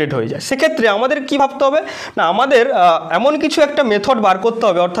কমপ্লিকেটেড হয়ে যায়। সেক্ষেত্রে আমাদের কি ভাবতে হবে না, আমাদের এমন কিছু একটা মেথড বার করতে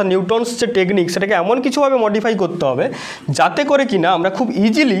হবে, অর্থাৎ নিউটনস যে টেকনিক সেটাকে এমন কিছুভাবে মডিফাই করতে হবে যাতে করে কিনা আমরা খুব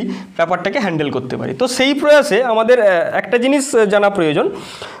ইজিলি ব্যাপারটাকে হ্যান্ডেল করতে পারি। তো সেই প্রয়াসে আমাদের একটা জিনিস জানা প্রয়োজন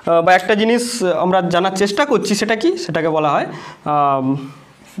বা একটা জিনিস আমরা জানার চেষ্টা করছি, সেটা কি, সেটাকে বলা হয়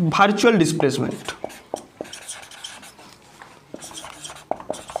ভার্চুয়াল ডিসপ্লেসমেন্ট।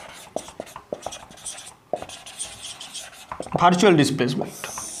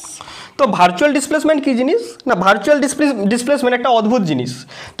 তো ভার্চুয়াল ডিসপ্লেসমেন্ট কী জিনিস না, ভার্চুয়াল ডিসপ্লেসমেন্ট একটা অদ্ভুত জিনিস।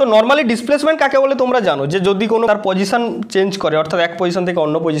 তো নর্মালি ডিসপ্লেসমেন্ট কাকে বলে তোমরা জানো, যে যদি কোনো তার পজিশন চেঞ্জ করে, অর্থাৎ এক পজিশন থেকে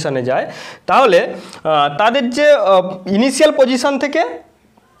অন্য পজিশনে যায়, তাহলে তাদের যে ইনিশিয়াল পজিশন থেকে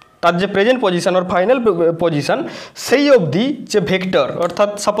তার যে প্রেজেন্ট পজিশন আর ফাইনাল পজিশন সেই অবধি যে ভেক্টর, অর্থাৎ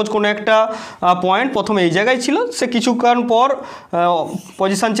সাপোজ কোনো একটা পয়েন্ট প্রথমে এই জায়গায় ছিল, সে কিছুক্ষণ পর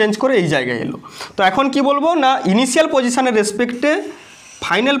পজিশন চেঞ্জ করে এই জায়গায় এলো। তো এখন কি বলবো না, ইনিশিয়াল পজিশনের রেসপেক্টে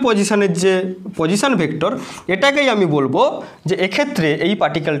ফাইনাল পজিশনের যে পজিশন ভেক্টর, এটাকেই আমি বলবো যে এক্ষেত্রে এই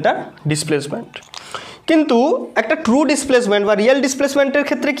পার্টিকেলটার ডিসপ্লেসমেন্ট। কিন্তু একটা ট্রু ডিসপ্লেসমেন্ট বা রিয়েল ডিসপ্লেসমেন্টের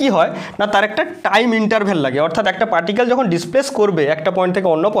ক্ষেত্রে কি হয় না, তার একটা টাইম ইন্টারভ্যাল লাগে, অর্থাৎ একটা পার্টিকেল যখন ডিসপ্লেস করবে একটা পয়েন্ট থেকে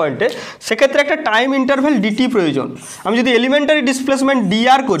অন্য পয়েন্টে, সেক্ষেত্রে একটা টাইম ইন্টারভ্যাল ডিটি প্রয়োজন। আমি যদি এলিমেন্টারি ডিসপ্লেসমেন্ট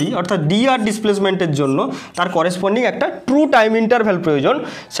ডিআর করি, অর্থাৎ ডিআর ডিসপ্লেসমেন্টের জন্য তার করেসপন্ডিং একটা ট্রু টাইম ইন্টারভ্যাল প্রয়োজন,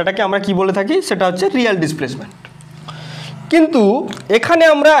 সেটাকে আমরা কি বলে থাকি, সেটা হচ্ছে রিয়েল ডিসপ্লেসমেন্ট। কিন্তু এখানে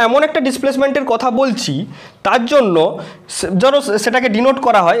আমরা এমন একটা ডিসপ্লেসমেন্টের কথা বলছি, তার জন্য ধরো সেটাকে ডিনোট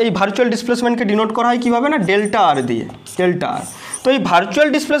করা হয়, এই ভার্চুয়াল ডিসপ্লেসমেন্টকে ডিনোট করা হয় কীভাবে না, ডেল্টা আর দিয়ে, ডেল্টা আর। তো এই ভার্চুয়াল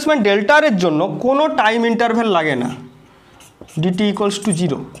ডিসপ্লেসমেন্ট ডেল্টা আরের জন্য কোনো টাইম ইন্টারভ্যাল লাগে না, ডিটি ইকুয়ালস টু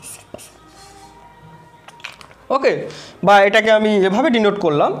 0। ওকে, বা এটাকে আমি এভাবে ডিনোট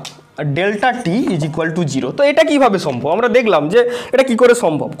করলাম, delta T is equal to 0। তো এটা কীভাবে সম্ভব, আমরা দেখলাম যে এটা কি করে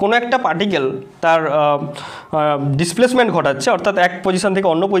সম্ভব। কোনো একটা পার্টিকেল তার ডিসপ্লেসমেন্ট ঘটাচ্ছে, অর্থাৎ এক পজিশন থেকে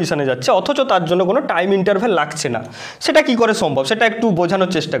অন্য পজিশনে যাচ্ছে, অথচ তার জন্য কোনো টাইম ইন্টারভ্যাল লাগছে না। সেটা কি করে সম্ভব, সেটা একটু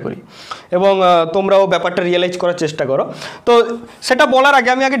বোঝানোর চেষ্টা করি এবং তোমরাও ব্যাপারটা রিয়েলাইজ করার চেষ্টা করো। তো সেটা বলার আগে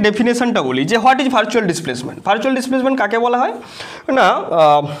আমি আগে ডেফিনেশনটা বলি যে what is virtual displacement. Virtual displacement কাকে বলা হয় না,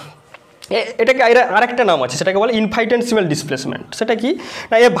 এটাকে আরেকটা নাম আছে, সেটাকে বলে ইনফাইটেনসিমাল ডিসপ্লেসমেন্ট। সেটা কি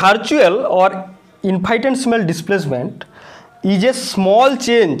না, a virtual or ইনফাইটেনসিমাল displacement is a small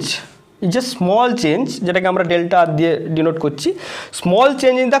change, যেটাকে আমরা ডেল্টা আর দিয়ে ডিনোট করছি, small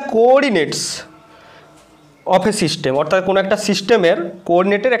change in the coordinates of a system, অর্থাৎ কোনো একটা সিস্টেমের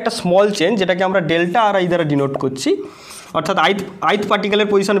কোঅর্ডিনেটের একটা স্মল চেঞ্জ, যেটাকে আমরা ডেল্টা আর আই দ্বারা ডিনোট করছি। অর্থাৎ আইথ পার্টিকেলের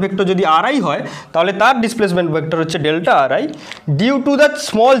পজিশন ভেক্টর যদি আর আই হয়, তাহলে তার ডিসপ্লেসমেন্ট ভেক্টর হচ্ছে delta R I, due to the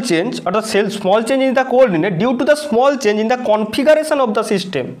small change, অর্থাৎ small change in the coordinate due to the small change in the configuration of the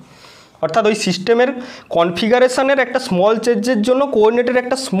system. অর্থাৎ ওই সিস্টেমের কনফিগারেশনের একটা স্মল চেঞ্জের জন্য কোঅর্ডিনেটের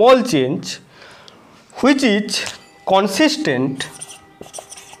একটা small change, which is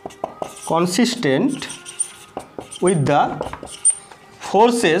consistent with the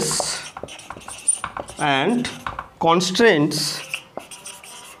forces and constraints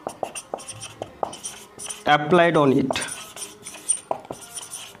applied on it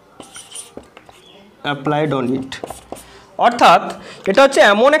অর্থাৎ এটা হচ্ছে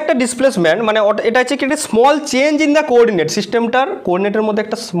এমন একটা ডিসপ্লেসমেন্ট, মানে এটা হচ্ছে কি একটা small change in the coordinate, সিস্টেমটার কোঅর্ডিনেটের মধ্যে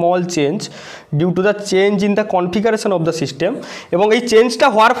একটা small change due to the change in the configuration of the system. এবং এই চেঞ্জটা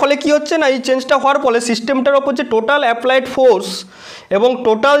হওয়ার ফলে কি হচ্ছে না, এই চেঞ্জটা হওয়ার ফলে সিস্টেমটার ওপর যে টোটাল অ্যাপ্লাইড ফোর্স এবং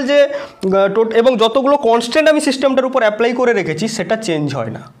টোটাল যে এবং যতগুলো কনস্ট্যান্ট আমি সিস্টেমটার উপর অ্যাপ্লাই করে রেখেছি সেটা চেঞ্জ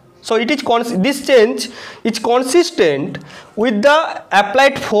হয় না। So this change is consistent with the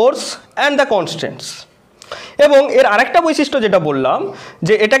applied force and the constraints. এবং এর আরেকটা বৈশিষ্ট্য যেটা বললাম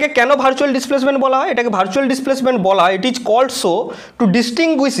যে এটাকে কেন ভার্চুয়াল ডিসপ্লেসমেন্ট বলা হয়, এটাকে ভার্চুয়াল ডিসপ্লেসমেন্ট বলা হয়, it is called so two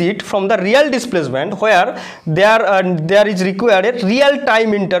distinguished it from the real displacement where there is required A real time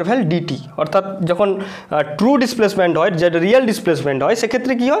interval DT. অর্থাৎ যখন ট্রু ডিসপ্লেসমেন্ট হয়, যেটা রিয়েল ডিসপ্লেসমেন্ট হয়,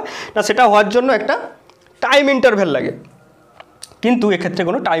 সেক্ষেত্রে কী হয় না, সেটা হওয়ার জন্য একটা টাইম ইন্টারভ্যাল লাগে, কিন্তু এক্ষেত্রে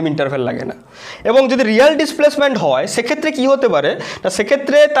কোনো টাইম ইন্টারভ্যাল লাগে না। এবং যদি রিয়েল ডিসপ্লেসমেন্ট হয় সেক্ষেত্রে কী হতে পারে না,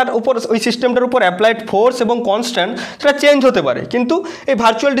 সেক্ষেত্রে তার উপর ওই সিস্টেমটার উপর অ্যাপ্লাইড ফোর্স এবং কনস্ট্যান্ট সেটা চেঞ্জ হতে পারে, কিন্তু এই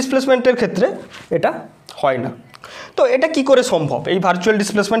ভার্চুয়াল ডিসপ্লেসমেন্টের ক্ষেত্রে এটা হয় না। তো এটা কি করে সম্ভব, এই ভার্চুয়াল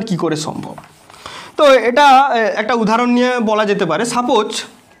ডিসপ্লেসমেন্ট কি করে সম্ভব? তো এটা একটা উদাহরণ নিয়ে বলা যেতে পারে। সাপোজ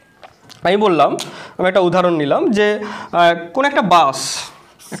আমি বললাম, আমি একটা উদাহরণ নিলাম যে কোনো একটা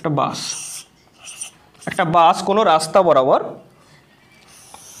বাস কোনো রাস্তা বরাবর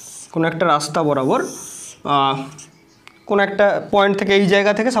কোনো একটা পয়েন্ট থেকে, এই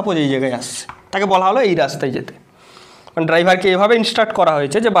জায়গা থেকে সাপোজ এই জায়গায় আসছে, তাকে বলা হলো এই রাস্তায় যেতে, মানে ড্রাইভারকে এভাবে ইনস্ট্রাক্ট করা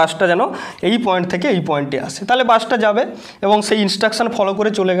হয়েছে যে বাসটা যেন এই পয়েন্ট থেকে এই পয়েন্টে আসে, তাহলে বাসটা যাবে এবং সেই ইনস্ট্রাকশন ফলো করে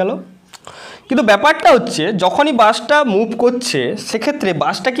চলে গেল। কিন্তু ব্যাপারটা হচ্ছে যখনই বাসটা মুভ করছে সেক্ষেত্রে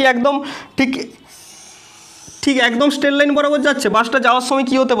বাসটা কি একদম ঠিক একদম স্ট্রেট লাইন বরাবর যাচ্ছে? বাসটা যাওয়ার সময়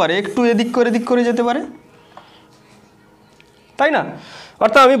কি হতে পারে, একটু এদিক করে যেতে পারে, তাই না?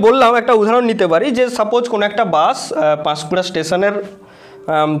 অর্থাৎ আমি বললাম একটা উদাহরণ নিতে পারি যে সাপোজ কোনো একটা বাস পাঁশকুড়া স্টেশনের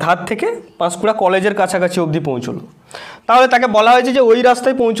ধার থেকে পাঁশকুড়া কলেজের কাছাকাছি অবধি পৌঁছলো, তাহলে তাকে বলা হয়েছে যে ওই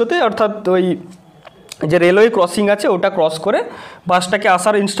রাস্তায় পৌঁছতে, অর্থাৎ ওই যে রেলওয়ে ক্রসিং আছে ওটা ক্রস করে বাসটাকে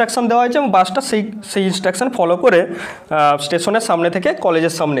আসার ইনস্ট্রাকশন দেওয়া হয়েছে এবং বাসটা সেই ইনস্ট্রাকশন ফলো করে স্টেশনের সামনে থেকে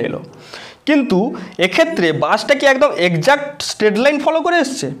কলেজের সামনে এলো। কিন্তু এক্ষেত্রে বাসটা কি একদম এক্স্যাক্ট স্ট্রেট লাইন ফলো করে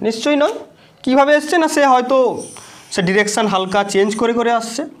এসছে? নিশ্চয়ই নয়। কীভাবে এসছে না, সে ডিরেকশান হালকা চেঞ্জ করে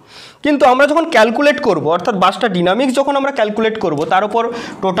আসছে। কিন্তু আমরা যখন ক্যালকুলেট করব, অর্থাৎ বাসটা ডিনামিক্স যখন আমরা ক্যালকুলেট করব, তার উপর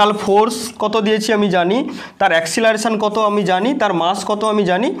টোটাল ফোর্স কত দিয়েছি আমি জানি, তার অ্যাক্সিলারেশন কত আমি জানি, তার মাস কত আমি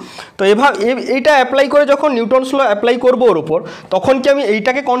জানি, তো এইটা অ্যাপ্লাই করে যখন নিউটনস ল অ্যাপ্লাই করবো ওর ওপর, তখন কি আমি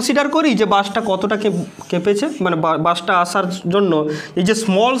এইটাকে কনসিডার করি যে বাসটা কতটা কেঁপেছে, মানে বাসটা আসার জন্য এই যে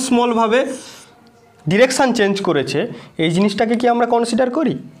স্মলভাবে ডিরেকশান চেঞ্জ করেছে, এই জিনিসটাকে কি আমরা কনসিডার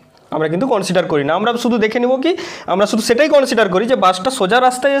করি? আমরা কিন্তু কনসিডার করি না। আমরা শুধু দেখে নেব কি, আমরা শুধু সেটাই কনসিডার করি যে বাসটা সোজা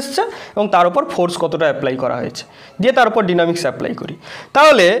রাস্তায় এসছে এবং তার উপর ফোর্স কতটা অ্যাপ্লাই করা হয়েছে, দিয়ে তার উপর ডিনামিক্স অ্যাপ্লাই করি।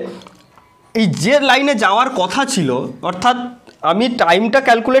 তাহলে এই যে লাইনে যাওয়ার কথা ছিল, অর্থাৎ আমি টাইমটা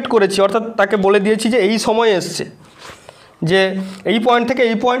ক্যালকুলেট করেছি, অর্থাৎ তাকে বলে দিয়েছি যে এই সময় এসছে, যে এই পয়েন্ট থেকে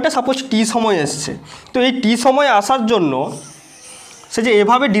এই পয়েন্টে সাপোজ টি সময় এসছে, তো এই টি সময় আসার জন্য সে যে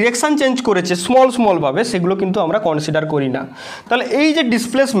এভাবে ডিরেকশান চেঞ্জ করেছে স্মলভাবে, সেগুলো কিন্তু আমরা কনসিডার করি না। তাহলে এই যে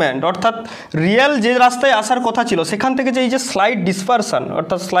ডিসপ্লেসমেন্ট, অর্থাৎ রিয়েল যে রাস্তায় আসার কথা ছিল সেখান থেকে যে এই যে স্লাইড ডিসপারশন,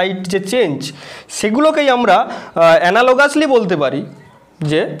 অর্থাৎ স্লাইড যে চেঞ্জ, সেগুলোকেই আমরা অ্যানালগাসলি বলতে পারি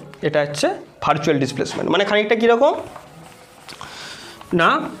যে এটা হচ্ছে ভার্চুয়াল ডিসপ্লেসমেন্ট। মানে খানিকটা কীরকম না,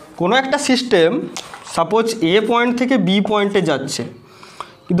 কোনো একটা সিস্টেম সাপোজ এ পয়েন্ট থেকে বি পয়েন্টে যাচ্ছে,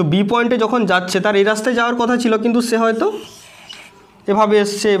 কিন্তু বি পয়েন্টে যখন যাচ্ছে তার এই রাস্তায় যাওয়ার কথা ছিল, কিন্তু সে হয়তো এভাবে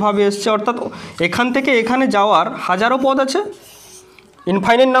এসছে, অর্থাৎ এখান থেকে এখানে যাওয়ার হাজারো পথ আছে,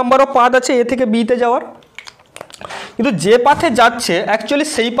 ইনফাইনাইট নাম্বার অফ পাথ আছে এ থেকে বিতে যাওয়ার, কিন্তু যে পাথে যাচ্ছে অ্যাকচুয়ালি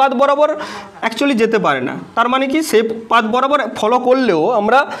সেই পাথ বরাবর যেতে পারে না। তার মানে কি, সেই পাথ বরাবর ফলো করলেও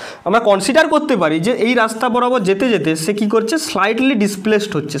আমরা কনসিডার করতে পারি যে এই রাস্তা বরাবর যেতে সে কী করছে, স্লাইডলি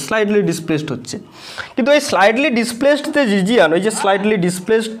ডিসপ্লেসড হচ্ছে। কিন্তু এই স্লাইডলি ডিসপ্লেসড যে রিজিয়ান, ওই যে স্লাইডলি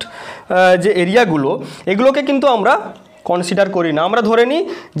ডিসপ্লেসড যে এরিয়াগুলো, এগুলোকে কিন্তু আমরা কনসিডার করি না। আমরা ধরে নিই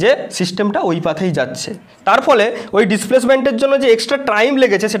যে সিস্টেমটা ওই পাথেই যাচ্ছে, তার ফলে ওই ডিসপ্লেসমেন্টের জন্য যে এক্সট্রা টাইম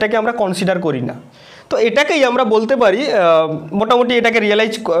লেগেছে সেটাকে আমরা কনসিডার করি না। তো এটাকেই আমরা বলতে পারি, মোটামুটি এটাকে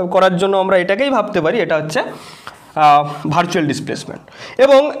রিয়েলাইজ করার জন্য আমরা এটাকেই ভাবতে পারি এটা হচ্ছে ভার্চুয়াল ডিসপ্লেসমেন্ট।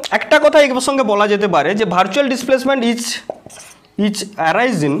 এবং একটা কথা এর সঙ্গে বলা যেতে পারে যে virtual displacement is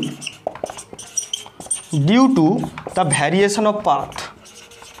arising due to the variation of path.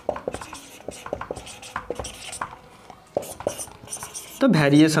 The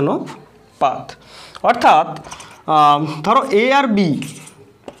variation of path. অর্থাৎ ধরো এ আর বি,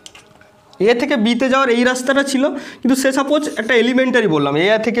 এ থেকে বিতে যাওয়ার এই রাস্তাটা ছিল, কিন্তু সে সাপোজ একটা এলিমেন্টারি বললাম, এ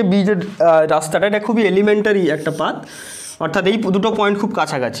থেকে বি যে রাস্তাটা, এটা খুবই এলিমেন্টারি একটা পাথ, অর্থাৎ এই দুটো পয়েন্ট খুব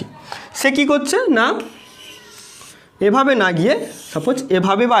কাছাকাছি। সে কি করছে না এভাবে না গিয়ে সাপোজ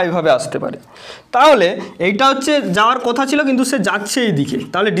এভাবে বা এভাবে আসতে পারে। তাহলে এইটা হচ্ছে যাওয়ার কথা ছিল, কিন্তু সে যাচ্ছে এই দিকে,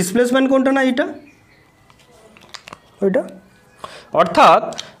 তাহলে ডিসপ্লেসমেন্ট কোনটা না এইটা, ওইটা। অর্থাৎ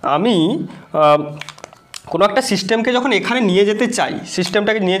আমি কোনো একটা সিস্টেমকে যখন এখানে নিয়ে যেতে চাই,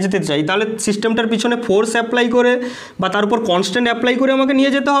 সিস্টেমটাকে নিয়ে যেতে চাই, তাহলে সিস্টেমটার পিছনে ফোর্স অ্যাপ্লাই করে বা তার উপর কনস্ট্যান্ট অ্যাপ্লাই করে আমাকে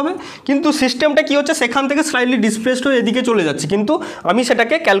নিয়ে যেতে হবে। কিন্তু সিস্টেমটা কি হচ্ছে, সেখান থেকে স্লাইটলি ডিসপ্লেসড হয়ে এদিকে চলে যাচ্ছে, কিন্তু আমি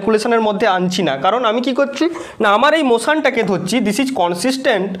সেটাকে ক্যালকুলেশনের মধ্যে আনছি না। কারণ আমি কি করছি না, আমার এই মোশনটাকে ধরছি this is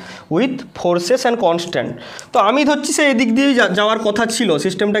consistent with forces and constant. তো আমি ধরছি সে এদিক দিয়েই যাওয়ার কথা ছিল,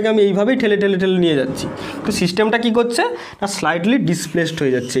 সিস্টেমটাকে আমি এইভাবেই ঠেলে ঠেলে ঠেলে নিয়ে যাচ্ছি, তো সিস্টেমটা কি করছে না স্লাইটলি ডিসপ্লেসড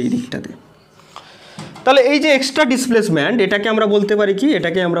হয়ে যাচ্ছে এই দিকটাতে। তাহলে এই যে এক্সট্রা ডিসপ্লেসমেন্ট, এটাকে আমরা বলতে পারি কি,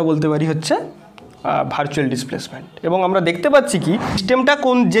 এটাকে আমরা বলতে পারি হচ্ছে ভার্চুয়াল ডিসপ্লেসমেন্ট। এবং আমরা দেখতে পাচ্ছি কি সিস্টেমটা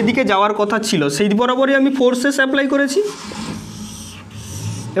কোন যেদিকে যাওয়ার কথা ছিল সেই বরাবরই আমি ফোর্সেস অ্যাপ্লাই করেছি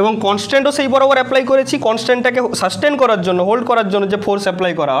এবং কনস্ট্যান্টও সেই বরাবর অ্যাপ্লাই করেছি। কনস্ট্যান্টটাকে সাস্টেন করার জন্য, হোল্ড করার জন্য যে ফোর্স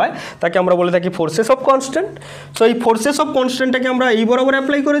অ্যাপ্লাই করা হয় তাকে আমরা বলে থাকি ফোর্সেস অফ কনস্ট্যান্ট। সো এই ফোর্সেস অফ কনস্ট্যান্টটাকে আমরা এই বরাবর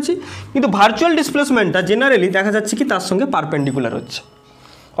অ্যাপ্লাই করেছি, কিন্তু ভার্চুয়াল ডিসপ্লেসমেন্টটা জেনারেলি দেখা যাচ্ছে কি তার সঙ্গে পারপেন্ডিকুলার হচ্ছে।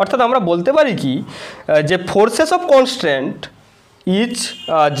 অর্থাৎ আমরা বলতে পারি কি যে forces of constant is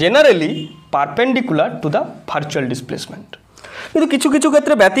generally perpendicular to the virtual displacement. কিন্তু কিছু কিছু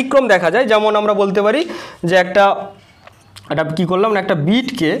ক্ষেত্রে ব্যতিক্রম দেখা যায়, যেমন আমরা বলতে পারি যে একটা কী করলাম না, একটা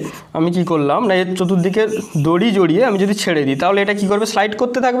বিটকে আমি কি করলাম না এর চতুর্দিকে দড়ি জড়িয়ে আমি যদি ছেড়ে দিই, তাহলে এটা কী করবে, স্লাইড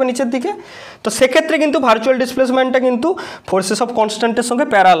করতে থাকবে নিচের দিকে। তো সেক্ষেত্রে কিন্তু ভার্চুয়াল ডিসপ্লেসমেন্টটা কিন্তু ফোর্সেস অফ কনস্ট্যান্টের সঙ্গে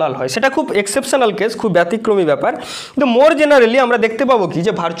প্যারালাল হয়। সেটা খুব এক্সেপশনাল কেস, খুব ব্যতিক্রমী ব্যাপার। কিন্তু মোর জেনারেলি আমরা দেখতে পাবো কি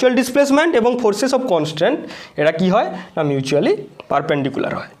যে ভার্চুয়াল ডিসপ্লেসমেন্ট এবং ফোর্সেস অফ কনস্ট্যান্ট এরা কি হয় না মিউচুয়ালি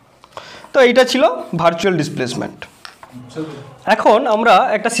পারপেন্ডিকুলার হয়। তো এইটা ছিল ভার্চুয়াল ডিসপ্লেসমেন্ট। এখন আমরা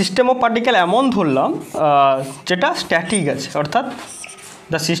একটা সিস্টেম অফ পার্টিকেল এমন ধরলাম যেটা স্ট্যাটিক আছে, অর্থাৎ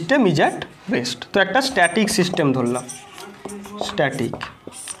the system is at rest. তো একটা স্ট্যাটিক সিস্টেম ধরলাম, স্ট্যাটিক।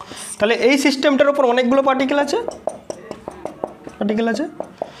 তাহলে এই সিস্টেমটার উপর অনেকগুলো পার্টিকেল আছে,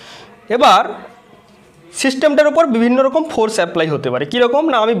 এবার সিস্টেমটার উপর বিভিন্ন রকম ফোর্স অ্যাপ্লাই হতে পারে। কীরকম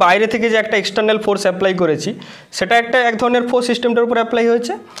না, আমি বাইরে থেকে যে একটা এক্সটার্নাল ফোর্স অ্যাপ্লাই করেছি সেটা এক ধরনের ফোর্স সিস্টেমটার উপর অ্যাপ্লাই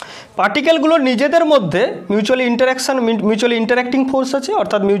হয়েছে। পার্টিকেলগুলোর নিজেদের মধ্যে মিউচুয়ালি ইন্টারাক্টিং ফোর্স আছে,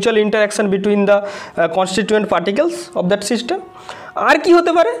 অর্থাৎ mutual interaction between the constituent particles of that system. আর কি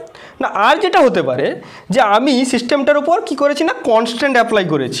হতে পারে না, আর যেটা হতে পারে যে আমি সিস্টেমটার উপর কি করেছি না কনস্ট্যান্ট অ্যাপ্লাই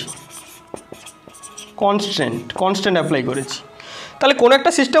করেছি, কনস্ট্যান্ট অ্যাপ্লাই করেছি। তাহলে কোনো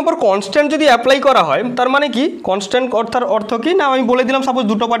একটা সিস্টেম উপর কনস্ট্যান্ট যদি অ্যাপ্লাই করা হয়, তার মানে কি কনস্ট্যান্ট অর্থ কি না, আমি বলে দিলাম সাপোজ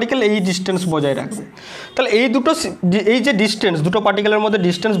দুটো পার্টিকেল এই ডিস্টেন্স বজায় রাখবে। তাহলে এই যে ডিস্টেন্স, দুটো পার্টিকেলের মধ্যে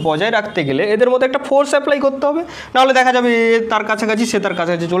ডিস্টেন্স বজায় রাখতে গেলে এদের মধ্যে একটা ফোর্স অ্যাপ্লাই করতে হবে, নাহলে দেখা যাবে এ তার কাছাকাছি সে তার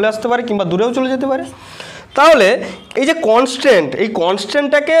কাছাকাছি চলে আসতে পারে কিংবা দূরেও চলে যেতে পারে। তাহলে এই যে কনস্ট্যান্ট, এই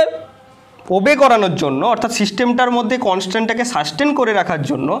কনস্ট্যান্টটাকে ওবে করানোর জন্য, অর্থাৎ সিস্টেমটার মধ্যে কনস্ট্যান্টটাকে সাস্টেন করে রাখার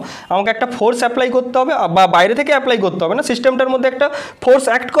জন্য আমাকে একটা ফোর্স অ্যাপ্লাই করতে হবে, বা বাইরে থেকে অ্যাপ্লাই করতে হবে না, সিস্টেমটার মধ্যে একটা ফোর্স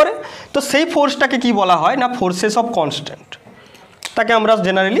অ্যাক্ট করে। তো সেই ফোর্সটাকে কি বলা হয় না ফোর্সেস অফ কনস্ট্যান্ট। তাকে আমরা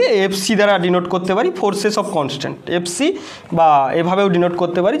জেনারেলি এফসি দ্বারা ডিনোট করতে পারি, ফোর্সেস অফ কনস্ট্যান্ট এফসি, বা এভাবেও ডিনোট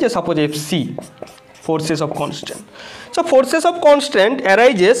করতে পারি যে suppose FC, forces of constant. So forces of constant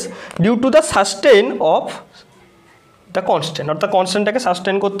arises due to the sustain of the constant. অর্থাৎ কনস্ট্যান্টটাকে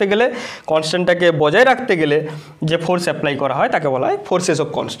সাস্টেন করতে গেলে, কনস্ট্যান্টটাকে বজায় রাখতে গেলে যে ফোর্স অ্যাপ্লাই করা হয় তাকে বলা হয় ফোর্সেস অফ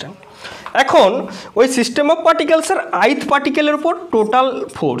কনস্ট্যান্ট। এখন ওই সিস্টেম অফ পার্টিকেলসের আইথ পার্টিকেলের উপর টোটাল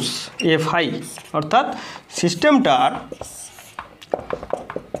ফোর্স এফআই, অর্থাৎ সিস্টেমটার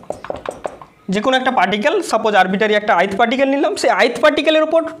যে কোনো একটা পার্টিকেল, সাপোজ আরবিটারি একটা আইথ পার্টিকেল নিলাম, সেই আইথ পার্টিকেলের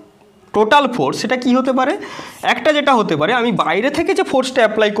উপর টোটাল ফোর্স সেটা কি হতে পারে, একটা যেটা হতে পারে আমি বাইরে থেকে যে ফোর্সটা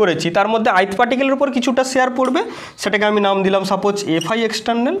অ্যাপ্লাই করেছি তার মধ্যে আইথ পার্টিকেলের উপর কিছুটা শেয়ার পড়বে, সেটাকে আমি নাম দিলাম সাপোজ এফআই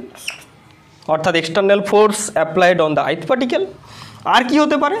এক্সটার্নাল, অর্থাৎ external force applied on the আইথ particle. আর কি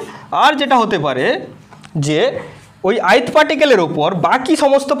হতে পারে, আর যেটা হতে পারে যে ওই আইথ পার্টিকেলের ওপর বাকি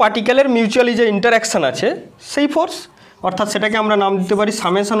সমস্ত পার্টিকেলের মিউচুয়ালি যে ইন্টারাকশান আছে সেই ফোর্স, অর্থাৎ সেটাকে আমরা নাম দিতে পারি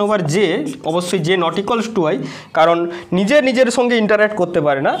সামেশন ওভার জে, অবশ্যই J not equals to I, কারণ নিজের সঙ্গে ইন্টারাক্ট করতে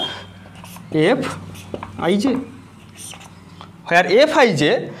পারে না, F I J, R F I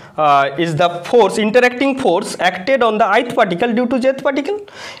J is the force, interacting force acted on the ith particle due to jth particle।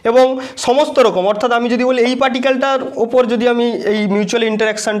 এবং সমস্ত রকম, অর্থাৎ আমি যদি বলি এই পার্টিকেলটার ওপর যদি আমি এই মিউচুয়াল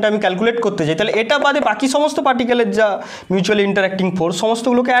ইন্টারাকশানটা আমি ক্যালকুলেট করতে চাই, তাহলে এটা বাদে বাকি সমস্ত পার্টিকেলের যা মিউচুয়াল ইন্টারাক্টিং ফোর্স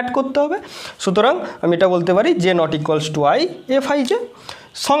সমস্তগুলোকে অ্যাড করতে হবে। সুতরাং আমি এটা বলতে পারি যে not equals to I F I J.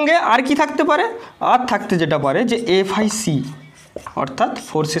 সঙ্গে আর কি থাকতে পারে, আর থাকতে যেটা পারে যে এফ আই সি, অর্থাৎ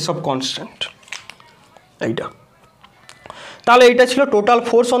ফোর্সেস অফ কনস্ট্যান্ট, এইটা। তাহলে এইটা ছিল total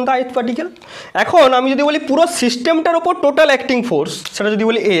force on the ith particle. এখন আমি যদি বলি পুরো সিস্টেমটার ওপর টোটাল অ্যাক্টিং ফোর্স, সেটা যদি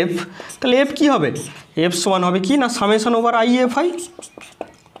বলি এফ, তাহলে এফ কী হবে, এফ সমান হবে কি না summation over I F I.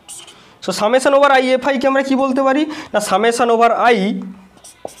 So summation over I F আইকে আমরা কী বলতে পারি না summation over I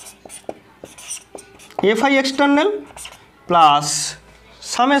F I external plus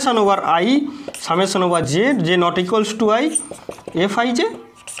summation over I summation over J not equals to I F I J.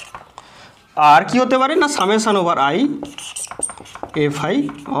 আর কি হতে পারে না summation over I F I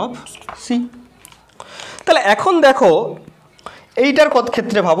of C. তাহলে এখন দেখো এইটার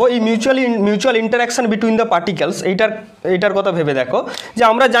ক্ষেত্রে ভাবো, এই mutual interaction between the particles, এইটার কথা ভেবে দেখো যে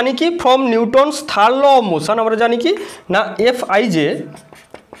আমরা জানি কি from Newton's third law of motion আমরা জানি কি না F I J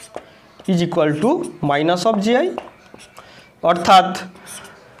is equal to minus of J I. অর্থাৎ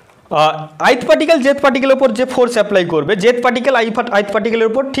ith পার্টিকেল জেথ পার্টিকেলের উপর যে ফোর্স অ্যাপ্লাই করবে, জেথ পার্টিকেল ith পার্টিকেলের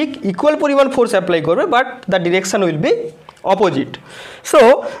উপর ঠিক ইকুয়াল পরিমাণ ফোর্স অ্যাপ্লাই করবে, but the direction will be opposite. So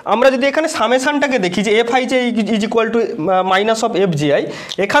আমরা যদি এখানে সামেশানটাকে দেখি যে F I J is equal to minus of F J I,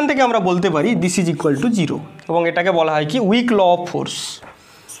 এখান থেকে আমরা বলতে পারি দিস ইজ ইকুয়াল টু 0, এবং এটাকে বলা হয় কি week law of force.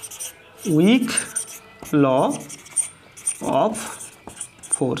 Week law of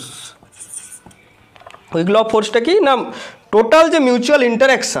force, week law of ফোর্সটা কি না টোটাল যে মিউচুয়াল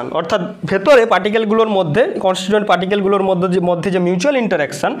ইন্টারাকশান, অর্থাৎ ভেতরে পার্টিকেলগুলোর মধ্যে কনস্টিটিউয়েন্ট পার্টিকেলগুলোর মধ্যে যে মিউচুয়াল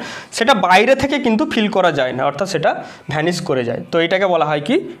ইন্টারাকশান, সেটা বাইরে থেকে কিন্তু ফিল করা যায় না, অর্থাৎ সেটা ভ্যানিশ করে যায়। তো এটাকে বলা হয়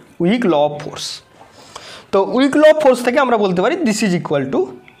কি উইক ল অফ ফোর্স। তো উইক ল অফ ফোর্স থেকে আমরা বলতে পারি দিস ইজ ইকুয়াল টু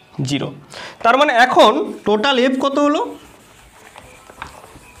 0। তার মানে এখন টোটাল এফ কত হলো,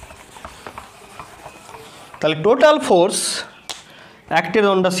 তাহলে total force acted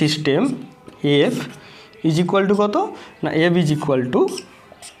on the system F is equal to কত না F is equal to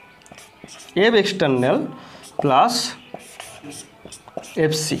F external plus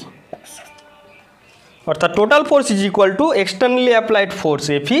F C. অর্থাৎ total force is equal to externally applied force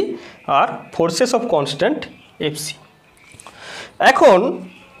F E R forces of constant F C. এখন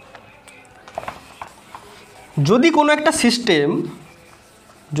যদি কোনো একটা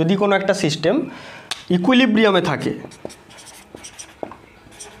system ইকুইলিব্রিয়ামে থাকে,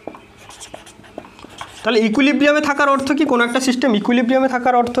 তাহলে ইকুইলিব্রিয়ামে থাকার অর্থ কি, কোনো একটা সিস্টেম ইকুইলিব্রিয়ামে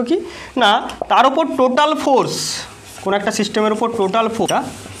থাকার অর্থ কি না তার উপর টোটাল ফোর্স, কোনো একটা সিস্টেমের উপর টোটাল ফোর্সটা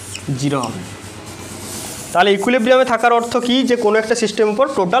 0 হবে। তাহলে ইকুইলিব্রিয়ামে থাকার অর্থ কি যে কোনো একটা সিস্টেমের উপর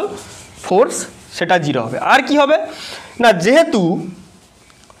টোটাল ফোর্স সেটা 0 হবে। আর কি হবে না যেহেতু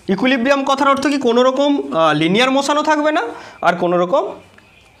ইকুইলিব্রিয়াম কথার অর্থ কি কোনো রকম লিনিয়ার মোশনও থাকবে না আর কোনো রকম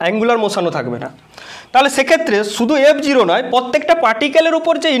অ্যাঙ্গুলার মোশনও থাকবে না, তাহলে সেক্ষেত্রে শুধু F0 নয়, প্রত্যেকটা পার্টিকেলের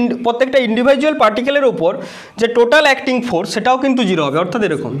উপর যে প্রত্যেকটা ইন্ডিভিজুয়াল পার্টিকেলের উপর যে টোটাল অ্যাক্টিং ফোর্স সেটাও কিন্তু 0 হবে। অর্থাৎ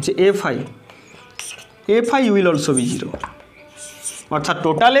এরকম যে এফআই উইল অলসো বি 0, অর্থাৎ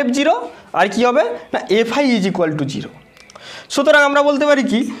টোটাল F0 আর কি হবে না এফআই ইজ ইকুয়াল টু 0। সুতরাং আমরা বলতে পারি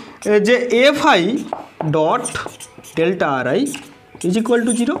কি যে FI dot delta R I is equal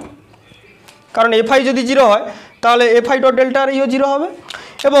to 0, কারণ এফআই যদি 0 হয় তাহলে এফআই ডট ডেল্টা আর আইও 0 হবে।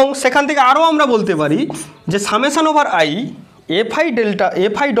 এবং সেখান থেকে আরও আমরা বলতে পারি যে summation over I FI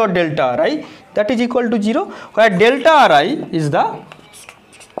dot delta R I that is equal to 0, where delta R I is the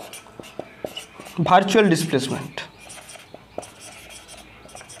virtual displacement.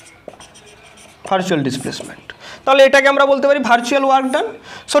 তাহলে এটাকে আমরা বলতে পারি virtual work done.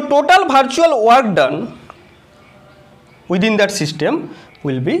 So total virtual work done within that system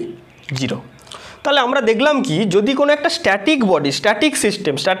will be 0। তাহলে আমরা দেখলাম কি যদি কোনো একটা static body, static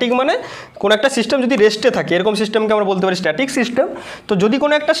system, static মানে কোনো একটা সিস্টেম যদি রেস্টে থাকে, এরকম সিস্টেমকে আমরা বলতে পারি স্ট্যাটিক সিস্টেম। তো যদি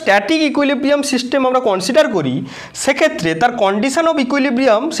কোনো একটা স্ট্যাটিক ইকুইলিব্রিয়াম সিস্টেম আমরা কনসিডার করি, সেক্ষেত্রে তার কন্ডিশন অফ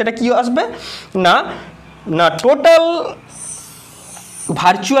ইকুইলিব্রিয়াম সেটা কি আসবে না টোটাল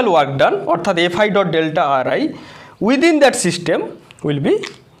ভার্চুয়াল ওয়ার্ক ডান অর্থাৎ FI dot delta R I within that system will be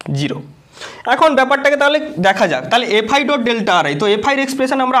 0। এখন ব্যাপারটাকে তাহলে দেখা যাক, তাহলে FI dot delta R I, তো এফআইয়ের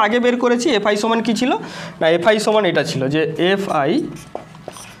এক্সপ্রেশন আমরা আগে বের করেছি। এফআই সমান কী ছিল না এফআই সমান এটা ছিল যে এফআই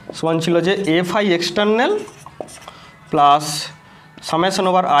সমান ছিল যে FI external plus summation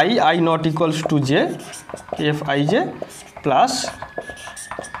over I not equals to J FI J plus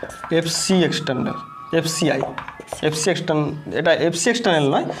FC external FCI এটা এফসি এক্সটার্নাল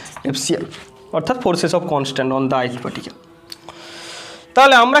নয় এফসিআই, অর্থাৎ forces of constant on the ith particle.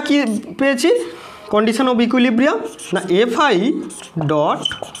 তাহলে আমরা কি পেয়েছি কন্ডিশন অফ ইকুইলিব্রিয়াম না FI dot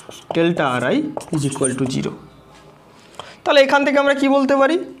delta R I is equal to 0। তাহলে এখান থেকে আমরা কি বলতে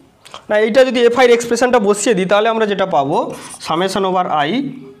পারি না এইটা যদি এফআই এর এক্সপ্রেশনটা বসিয়ে দিই তাহলে আমরা যেটা পাবো summation over I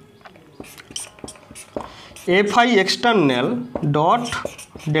FI external dot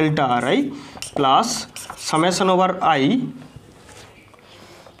delta R I plus summation over I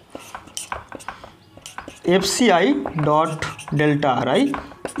FCI dot delta Ri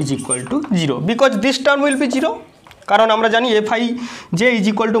is equal to 0 because this term will be 0 কারণ আমরা জানি Fi j is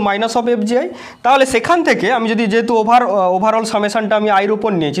equal to minus of Fji। তাহলে সেখান থেকে আমি যদি যেহেতু overall সামেশনটা আমি আই এর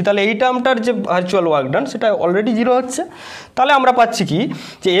উপর নিয়েছি তাহলে এই টার্মটার যে ভার্চুয়াল ওয়ার্ক ডান সেটা অলরেডি 0 হচ্ছে। তাহলে আমরা পাচ্ছি কি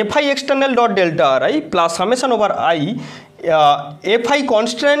যে Fi external dot delta Ri plus summation over I Fi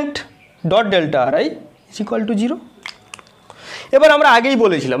constant dot delta Ri is equal to 0। এবার আমরা আগেই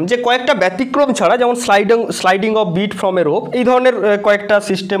বলেছিলাম যে কয়েকটা ব্যতিক্রম ছাড়া যেমন sliding of bit from a rope এই ধরনের কয়েকটা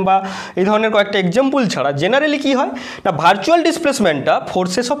সিস্টেম বা এই ধরনের কয়েকটা এক্সাম্পল ছাড়া জেনারেলি কি হয় না ভার্চুয়াল ডিসপ্লেসমেন্টটা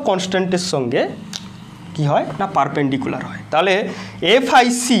ফোর্সেস অফ কনস্ট্যান্টের সঙ্গে কি হয় না পারপেন্ডিকুলার হয়। তাহলে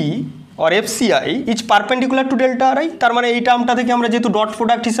FIC or FCI is perpendicular to delta R I, তার মানে এই টার্মটা থেকে আমরা যেহেতু ডট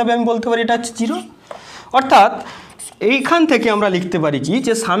প্রোডাক্ট হিসাবে আমি বলতে পারি এটা হচ্ছে 0। অর্থাৎ এইখান থেকে আমরা লিখতে পারি কি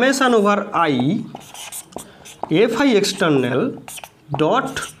যে summation over I Fi external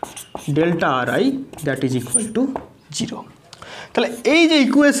dot delta Ri that is equal to 0। তাহলে এই যে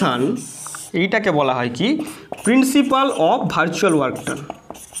ইকুয়েশন এইটাকে বলা হয় কি principal of virtual work done,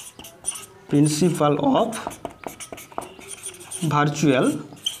 principal of virtual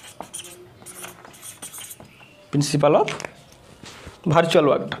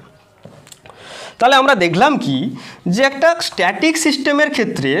work done. তাহলে আমরা দেখলাম কি যে একটা স্ট্যাটিক সিস্টেমের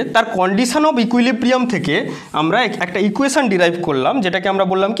ক্ষেত্রে তার কন্ডিশন অফ ইকুইলিব্রিয়াম থেকে আমরা একটা ইকুয়েশন ডিরাইভ করলাম যেটাকে আমরা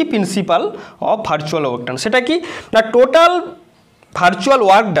বললাম কি principal of virtual work done. সেটা কি না total virtual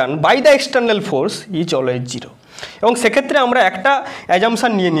work done by the external force is always 0। এবং সেক্ষেত্রে আমরা একটা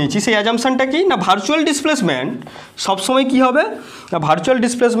অ্যাজাম্পশান নিয়েছি, সেই অ্যাজাম্পশানটা কি না ভার্চুয়াল ডিসপ্লেসমেন্ট সবসময় কি হবে না ভার্চুয়াল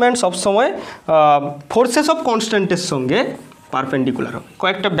ডিসপ্লেসমেন্ট সবসময় ফোর্সেস অফ কনস্ট্যান্টের সঙ্গে পারপেন্ডিকুলার হবে।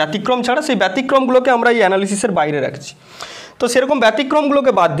 কয়েকটা ব্যতিক্রম ছাড়া সেই ব্যতিক্রমগুলোকে আমরা এই অ্যানালিসিসের বাইরে রাখছি। তো সেরকম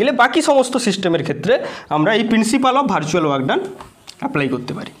ব্যতিক্রমগুলোকে বাদ দিলে বাকি সমস্ত সিস্টেমের ক্ষেত্রে আমরা এই principal of virtual work done apply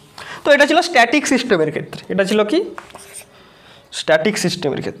করতে পারি। তো এটা ছিল স্ট্যাটিক সিস্টেমের ক্ষেত্রে, এটা ছিল কি স্ট্যাটিক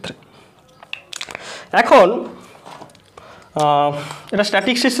সিস্টেমের ক্ষেত্রে। এখন এটা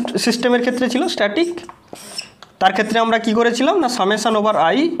স্ট্যাটিক সিস্টেমের ক্ষেত্রে ছিল স্ট্যাটিক, তার ক্ষেত্রে আমরা কি করেছিলাম না summation over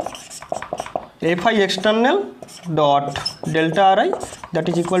I Fi external dot delta Ri that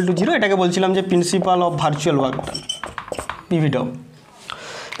is equal to 0, এটাকে বলছিলাম যে principal of virtual work done পিভিডাম।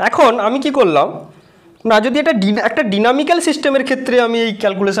 এখন আমি কি করলাম না যদি এটা একটা ডিনামিক্যাল সিস্টেমের ক্ষেত্রে আমি এই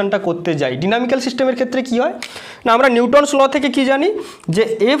ক্যালকুলেশনটা করতে যাই, ডিনামিক্যাল সিস্টেমের ক্ষেত্রে কি হয় না আমরা নিউটনস ল থেকে কি জানি যে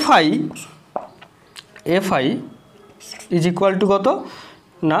Fi ইজ ইকুয়াল টু কত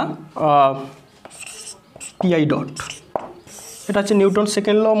না pi ডট, এটা হচ্ছে Newton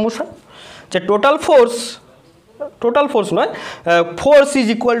second law of motion যে টোটাল ফোর্স নয় force is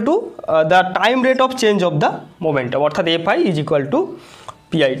equal to the time rate of change of the momentum, অর্থাৎ Fi is equal to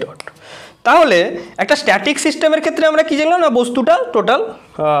pi dot. তাহলে একটা static সিস্টেমের ক্ষেত্রে আমরা কি জানলাম না বস্তুটা টোটাল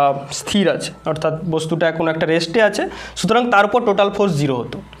স্থির আছে, অর্থাৎ বস্তুটা এখন একটা রেস্টে আছে, সুতরাং তার উপর টোটাল ফোর্স 0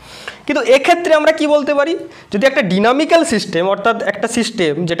 হতো। কিন্তু এক্ষেত্রে আমরা কি বলতে পারি যদি একটা ডিনামিক্যাল সিস্টেম অর্থাৎ একটা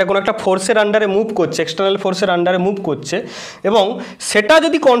সিস্টেম যেটা কোনো একটা ফোর্সের আন্ডারে মুভ করছে, এক্সটার্নাল ফোর্সের আন্ডারে মুভ করছে এবং সেটা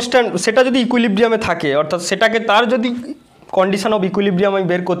যদি কনস্ট্যান্ট সেটা যদি ইকুইলিব্রিয়ামে থাকে অর্থাৎ সেটাকে তার যদি কন্ডিশন অফ ইকুইলিব্রিয়াম আমি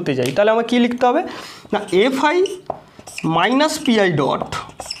বের করতে যাই তাহলে আমার কী লিখতে হবে না Fi minus pi dot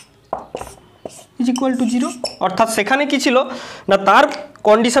is equal to 0। অর্থাৎ সেখানে কি ছিল না তার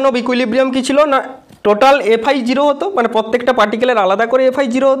কন্ডিশন অফ ইকুইলিব্রিয়াম কি ছিল না টোটাল Fi 0 হতো, মানে প্রত্যেকটা পার্টিকেলের আলাদা করে Fi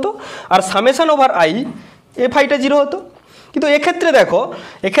 0 হতো আর সামেশন ওভার আই Fiটা 0 হতো। কিন্তু এক্ষেত্রে দেখো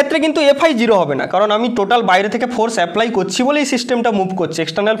এক্ষেত্রে কিন্তু Fi 0 হবে না, কারণ আমি টোটাল বাইরে থেকে ফোর্স অ্যাপ্লাই করছি বলেই সিস্টেমটা মুভ করছে,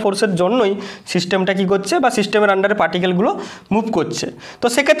 এক্সটার্নাল ফোর্সের জন্যই সিস্টেমটা কি করছে বা সিস্টেমের আন্ডারে পার্টিকেলগুলো মুভ করছে। তো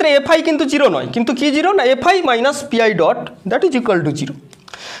সেক্ষেত্রে Fi কিন্তু 0 নয়, কিন্তু কি 0 না Fi minus pi dot that is equal to 0।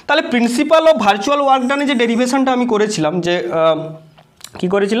 তাহলে প্রিন্সিপাল অফ ভার্চুয়াল ওয়ার্ক ডানে যে ডেরিভেশনটা আমি করেছিলাম যে কি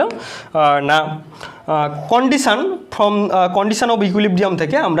করেছিলাম না কন্ডিশন অফ ইকুইলিব্রিয়াম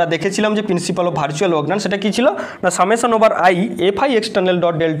থেকে আমরা দেখেছিলাম যে principal of virtual work done সেটা কি ছিল না summation over I Fi external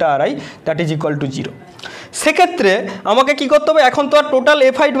dot delta Ri that is equal to 0। সেক্ষেত্রে আমাকে কি করতে হবে এখন তো আর টোটাল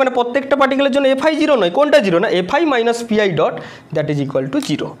Fi মানে প্রত্যেকটা পার্টিকেলের জন্য Fi 0 নয়, কোনটা 0 না Fi minus pi dot that is equal to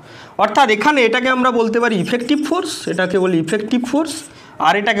 0। অর্থাৎ এখানে এটাকে আমরা বলতে পারি ইফেক্টিভ ফোর্স, এটাকে বলি ইফেক্টিভ ফোর্স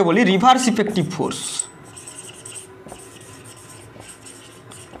আর এটাকে বলি রিভার্স ইফেক্টিভ ফোর্স।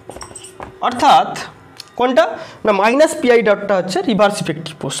 অর্থাৎ কোনটা না মাইনাস পিআই ডটটা হচ্ছে reverse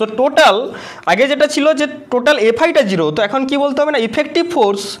effective force. So total আগে যেটা ছিল যে টোটাল এফআইটা 0, তো এখন কি বলতে হবে না effective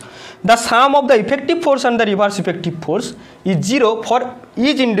force the some of the effective force and the rivers effective force is 0 for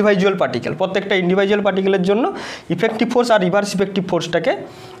each individual particle. প্রত্যেকটা ইন্ডিভিজুয়াল পার্টিকেলের জন্য ইফেক্টিভ ফোর্স আর রিভার্স ইফেক্টিভ ফোর্সটাকে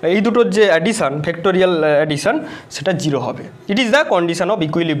এই দুটোর যে অ্যাডিশন ভেক্টোরিয়াল অ্যাডিশন সেটা 0 হবে। It is the condition of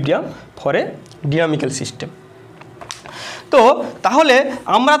equilibrium for a ডিনামিক্যাল system. তো তাহলে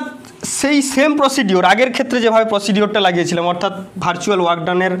আমরা সেই সেম প্রসিডিওর আগের ক্ষেত্রে যেভাবে প্রসিডিওরটা লাগিয়েছিলাম অর্থাৎ ভার্চুয়াল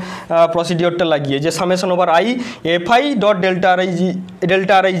ওয়ার্কডানের প্রসিডিওরটা লাগিয়ে যে summation over I F I dot delta R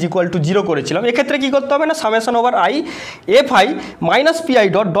I is equal to 0 করেছিলাম, এক্ষেত্রে কী করতে হবে না summation over I F I minus P I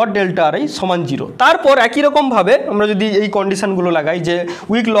dot delta R I সমান 0। তারপর একই রকমভাবে আমরা যদি এই কন্ডিশনগুলো লাগাই যে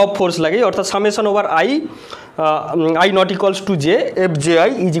উইক ল অফ ফোর্স লাগাই অর্থাৎ summation over I I not equals to J F J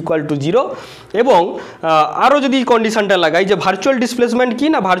I is equal to 0 এবং আরও যদি কন্ডিশনটা লাগাই যে ভার্চুয়াল ডিসপ্লেসমেন্ট কি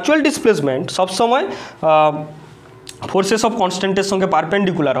না ভার্চুয়াল ডিসপ্লেসমেন্ট সবসময় ফোর্সেস অফ কনস্ট্যান্টের সঙ্গে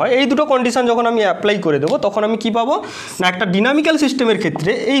পারপেন্ডিকুলার হয়। এই দুটো কন্ডিশন যখন আমি অ্যাপ্লাই করে দেবো তখন আমি কি পাবো না একটা ডিনামিক্যাল সিস্টেমের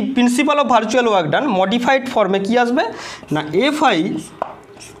ক্ষেত্রে এই principal of virtual work done modified ফর্মে কি আসবে না F I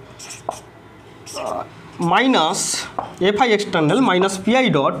minus F I external minus P I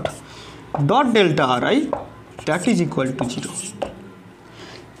dot delta R I that is equal to 0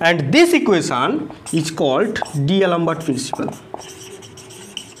 and this equation is called D'Alembert principle.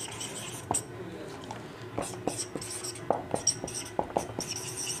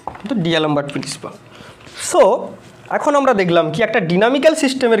 The D'Alembert principle. So এখন আমরা দেখলাম কি একটা ডিনামিক্যাল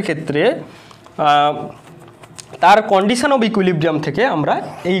সিস্টেমের ক্ষেত্রে তার কন্ডিশন অফ ইকুইলিব্রিয়াম থেকে আমরা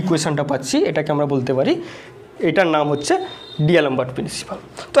এই ইকুয়েশনটা পাচ্ছি, এটাকে আমরা বলতে পারি এটার নাম হচ্ছে D'Alembert প্রিন্সিপাল।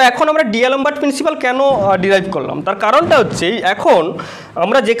 তো এখন আমরা D'Alembert প্রিন্সিপাল কেন ডিরাইভ করলাম তার কারণটা হচ্ছে এখন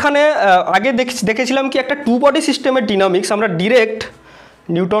আমরা যেখানে আগে দেখেছিলাম কি একটা টু বডি সিস্টেমের ডিনামিক্স আমরা ডিরেক্ট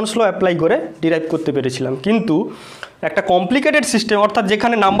নিউটনস ল অ্যাপ্লাই করে ডিরাইভ করতে পেরেছিলাম, কিন্তু একটা কমপ্লিকেটেড সিস্টেম অর্থাৎ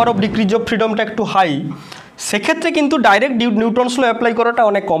যেখানে নাম্বার অফ ডিগ্রিজ অফ ফ্রিডমটা একটু হাই সেক্ষেত্রে কিন্তু ডাইরেক্ট নিউটনস ল অ্যাপ্লাই করাটা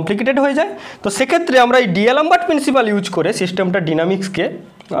অনেক কমপ্লিকেটেড হয়ে যায়। তো সেক্ষেত্রে আমরা এই D'Alembert প্রিন্সিপাল ইউজ করে সিস্টেমটা ডিনামিক্সকে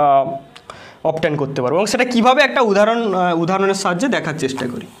অবটেন করতে পারবো এবং সেটা কীভাবে একটা উদাহরণের সাহায্যে দেখার চেষ্টা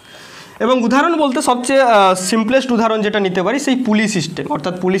করি। এবং উদাহরণ বলতে সবচেয়ে সিম্পলেস্ট উদাহরণ যেটা নিতে পারি সেই পুলি সিস্টেম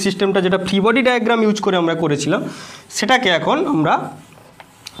অর্থাৎ পুলি সিস্টেমটা যেটা ফ্রি বডি ডায়াগ্রাম ইউজ করে আমরা করেছিলাম সেটাকে এখন আমরা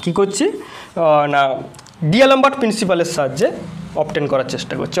কী করছি না D'Alembert প্রিন্সিপালের সাহায্যে অবটেন করার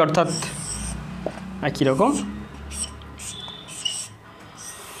চেষ্টা করছি, অর্থাৎ একই রকম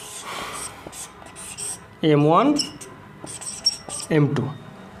M1 M2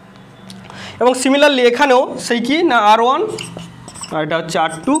 এবং সিমিলারলি এখানেও সেই কি না R1 আর এটা হচ্ছে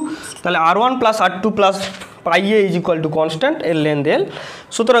R2, তাহলে R1 plus R2 plus pi A is equal to constant এর লেন্থ এল।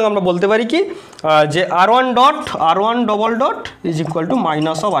 সুতরাং আমরা বলতে পারি কি যে R1 double dot is equal to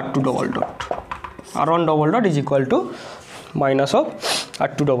minus of R2 double dot, R1 double dot is equal to minus of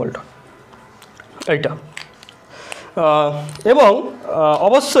R2 double dot এইটা। এবং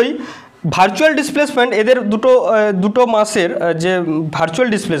অবশ্যই ভার্চুয়াল ডিসপ্লেসমেন্ট এদের দুটো মাসের যে ভার্চুয়াল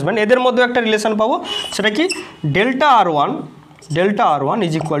ডিসপ্লেসমেন্ট এদের মধ্যে একটা রিলেশন পাবো, সেটা কি delta R one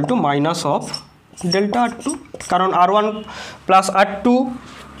is equal to minus of delta R2, কারণ R1 plus R2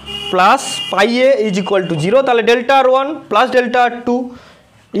 plus pi A is equal to 0, তাহলে delta R1 plus delta R2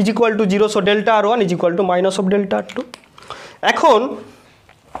 is equal to 0, so delta R1 is equal to minus of delta R2। এখন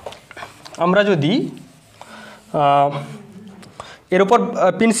আমরা যদি এর ওপর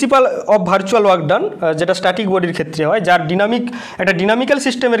principal of virtual work done যেটা static বডির ক্ষেত্রে হয় যার একটা ডিনামিক্যাল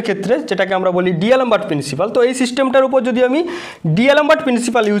সিস্টেমের ক্ষেত্রে যেটাকে আমরা বলি D'Alembert প্রিন্সিপাল, তো এই সিস্টেমটার উপর যদি আমি D'Alembert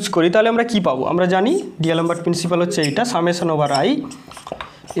প্রিন্সিপাল ইউজ করি তাহলে আমরা কি পাবো, আমরা জানি D'Alembert প্রিন্সিপাল হচ্ছে এইটা summation over I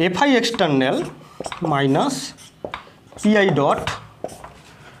F I external minus P I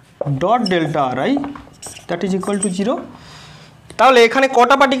dot delta R I that is equal to 0। তাহলে এখানে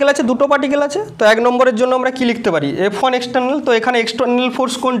কটা পার্টিকেল আছে, দুটো পার্টিকেল আছে, তো এক নম্বরের জন্য আমরা কি লিখতে পারি F1 এক্সটার্নাল, তো এখানে এক্সটার্নাল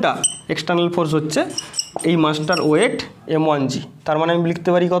ফোর্স কোনটা, এক্সটার্নাল ফোর্স হচ্ছে এই মাসটার ওয়েট M1G, তার মানে আমি লিখতে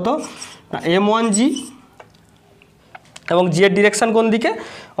পারি কত না M1G এবং জি এর ডিরেকশান কোন দিকে,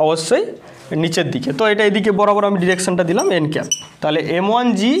 অবশ্যই নিচের দিকে, তো এটা এদিকে বরাবর আমি ডিরেকশানটা দিলাম n ক্যাপ, তাহলে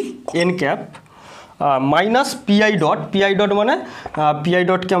M1G n cap minus PI dot মানে পিআই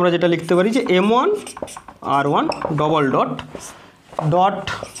ডটকে আমরা যেটা লিখতে পারি যে M1 R1 double dot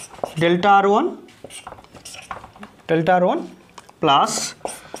delta R1 plus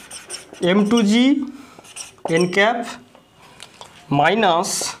M2G n cap minus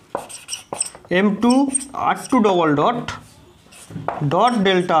M2 R2 double dot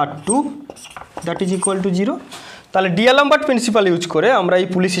delta R2 that is equal to 0। তাহলে ডিএলএমবার্ট প্রিন্সিপাল ইউজ করে আমরা এই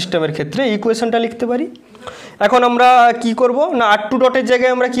পুলি সিস্টেমের ক্ষেত্রে এই ইকুয়েশনটা লিখতে পারি। এখন আমরা কি করব না R2 ডটের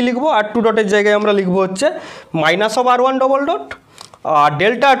জায়গায় আমরা কি লিখব, R2 ডটের জায়গায় আমরা লিখব হচ্ছে minus of R1 double dot, R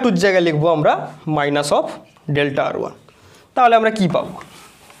delta R2 এর জায়গায় লিখব আমরা মাইনাস অফ ডেল্টা R1। তাহলে আমরা কি পাবো,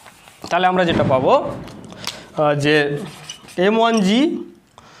 তাহলে আমরা যেটা পাবো যে M1G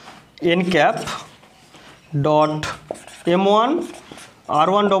n cap dot M1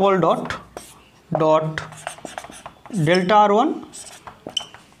 R1 double dot dot delta R1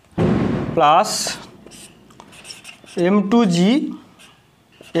 plus M2G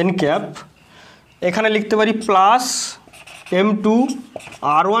n cap, এখানে লিখতে পারি plus M2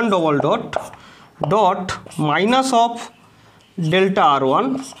 R1 double dot dot minus of delta R1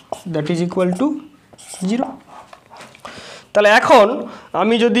 that is equal to 0। তাহলে এখন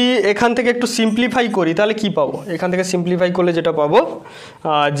আমি যদি এখান থেকে একটু সিম্পলিফাই করি তাহলে কি পাবো, এখান থেকে সিম্পলিফাই করলে যেটা পাবো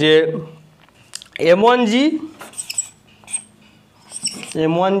যে M1G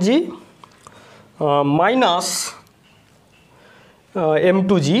minus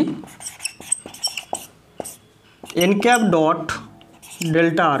M2G n cap dot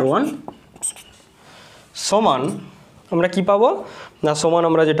delta R1 সমান আমরা কি পাবো না সমান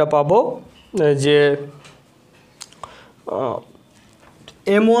আমরা যেটা পাবো যে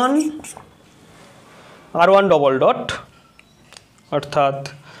M1 R1 ডবল ডট অর্থাৎ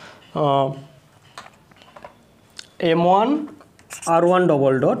M1 R1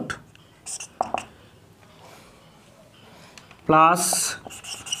 double dot plus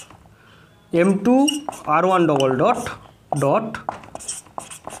M2 R1 double dot dot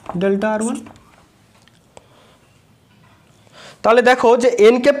delta R1। তাহলে দেখো যে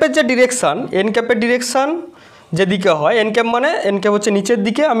এন ক্যাপের যে ডিরেকশান, এন ক্যাপের ডিরেকশান যেদিকে হয়, এন ক্যাপ মানে এন ক্যাপ হচ্ছে নিচের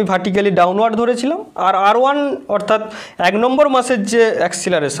দিকে, আমি ভার্টিক্যালি ডাউনওয়ার্ড ধরেছিলাম, আর R1 অর্থাৎ 1 নম্বর মাসের যে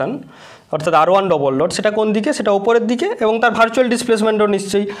অ্যাক্সিলারেশন অর্থাৎ R1 ডবল ডট সেটা কোন দিকে, সেটা ওপরের দিকে, এবং তার ভার্চুয়াল ডিসপ্লেসমেন্টও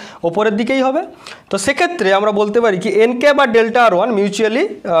নিশ্চয়ই ওপরের দিকেই হবে। তো সেক্ষেত্রে আমরা বলতে পারি কি এন ক্যাপ আর ডেল্টা R1 মিউচুয়ালি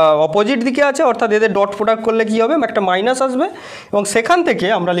অপোজিট দিকে আছে, অর্থাৎ এদের ডট প্রোডাক্ট করলে কি হবে একটা মাইনাস আসবে, এবং সেখান থেকে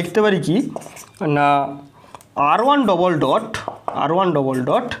আমরা লিখতে পারি কি না R1 double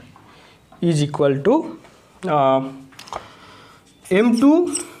dot is equal to M2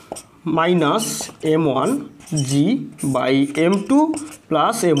 minus M1G by M2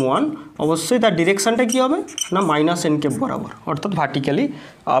 plus M1, অবশ্যই তার ডিরেকশানটা কী হবে না মাইনাস এন ক্যাপ বরাবর অর্থাৎ ভার্টিক্যালি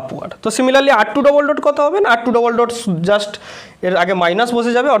আপওয়ার্ড। তো সিমিলারলি R2 ডবল ডট কত হবে না R2 ডবল ডট জাস্ট এর আগে মাইনাস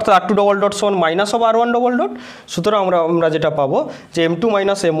বসে যাবে, অর্থাৎ R2 ডবল ডট সমান minus of R1 double dot. সুতরাং আমরা যেটা পাবো যে M2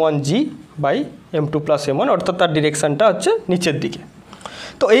 minus M1G by M2 plus M1, অর্থাৎ তার ডিরেকশানটা হচ্ছে নিচের দিকে।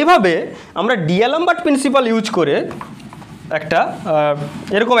 তো এইভাবে আমরা ডিএলএমবার্ট প্রিন্সিপাল ইউজ করে একটা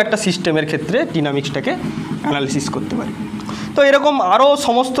এরকম একটা সিস্টেমের ক্ষেত্রে ডিনামিক্সটাকে অ্যানালিসিস করতে পারি। তো এরকম আরও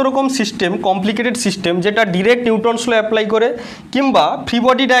সমস্ত রকম সিস্টেম, কমপ্লিকেটেড সিস্টেম যেটা ডিরেক্ট নিউটনস ল অ্যাপ্লাই করে কিংবা ফ্রি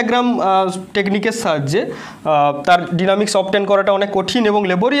বডি ডায়াগ্রাম টেকনিকের সাহায্যে তার ডিনামিক্স অবটেন করাটা অনেক কঠিন এবং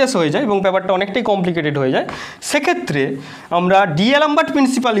লেবোরিয়াস হয়ে যায় এবং ব্যাপারটা অনেকটাই কমপ্লিকেটেড হয়ে যায়, সেক্ষেত্রে আমরা ডিএলএমবার্ট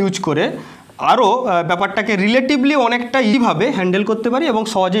প্রিন্সিপাল ইউজ করে আরও ব্যাপারটাকে রিলেটিভলি অনেকটা ইজিভাবে হ্যান্ডেল করতে পারি এবং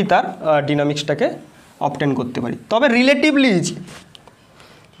সহজেই তার ডিনামিক্সটাকে অবটেন করতে পারি। তবে রিলেটিভলি ইজি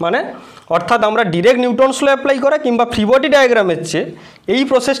মানে অর্থাৎ আমরা ডিরেক্ট নিউটনস ল অ্যাপ্লাই করা কিংবা ফ্রি বডি ডায়াগ্রামের চেয়ে এই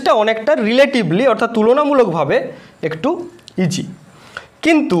প্রসেসটা অনেকটা রিলেটিভলি অর্থাৎ তুলনামূলকভাবে একটু ইজি।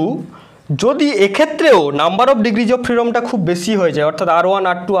 কিন্তু যদি এক্ষেত্রেও নাম্বার অফ ডিগ্রিজ অফ ফ্রিডমটা খুব বেশি হয়ে যায়, অর্থাৎ R1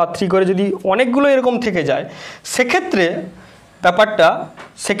 R2 R3 করে যদি অনেকগুলো এরকম থেকে যায়, সেক্ষেত্রে ব্যাপারটা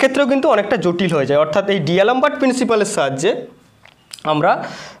সেক্ষেত্রেও কিন্তু অনেকটা জটিল হয়ে যায়। অর্থাৎ এই ডিএলএমবার্ট প্রিন্সিপালের সাহায্যে আমরা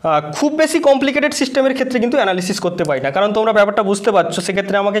খুব বেশি কমপ্লিকেটেড সিস্টেমের ক্ষেত্রে কিন্তু অ্যানালিসিস করতে পারি না, কারণ তোমরা ব্যাপারটা বুঝতে পারছো।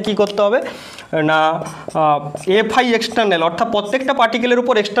 সেক্ষেত্রে আমাকে কি করতে হবে না এফআই এক্সটার্নাল অর্থাৎ প্রত্যেকটা পার্টিকেলের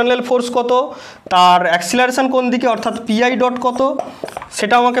উপর এক্সটার্নাল ফোর্স কত, তার অ্যাক্সিলারেশন কোন দিকে অর্থাৎ পিআই ডট কত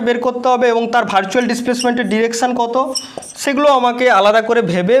সেটা আমাকে বের করতে হবে, এবং তার ভার্চুয়াল ডিসপ্লেসমেন্টের ডিরেকশান কত সেগুলো আমাকে আলাদা করে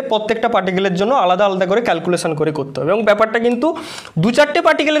ভেবে প্রত্যেকটা পার্টিকেলের জন্য আলাদা আলাদা করে ক্যালকুলেশন করে করতে হবে। এবং ব্যাপারটা কিন্তু 2-4টে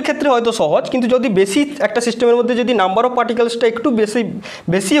পার্টিকেলের ক্ষেত্রে হয়তো সহজ, কিন্তু যদি বেশি একটা সিস্টেমের মধ্যে যদি নাম্বার অফ পার্টিকেলসটা একটু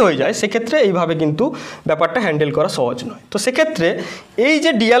বেশি হয়ে যায়, সেক্ষেত্রে এইভাবে কিন্তু ব্যাপারটা হ্যান্ডেল করা সহজ নয়। তো সেক্ষেত্রে এই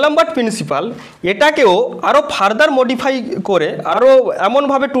যে ডিএলএমবার্ট প্রিন্সিপাল, এটাকেও আরও ফার্দার মডিফাই করে আরও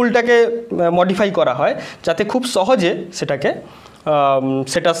এমনভাবে টুলটাকে মডিফাই করা হয় যাতে খুব সহজে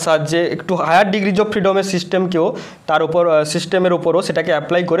সেটার সাহায্যে একটু হায়ার ডিগ্রিজ অফ ফ্রিডমের সিস্টেমকেও তার উপর সিস্টেমের উপরও সেটাকে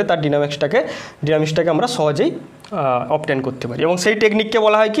অ্যাপ্লাই করে তার ডিনামিক্সটাকে আমরা সহজেই অবটেন করতে পারি। এবং সেই টেকনিককে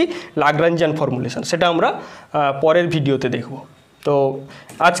বলা হয় কি ল্যাগ্রাঞ্জিয়ান ফর্মুলেশন, সেটা আমরা পরের ভিডিওতে দেখব। তো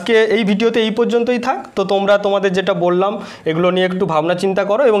আজকে এই ভিডিওতে এই পর্যন্তই থাক। তো তোমরা তোমাদের যেটা বললাম এগুলো নিয়ে একটু ভাবনা চিন্তা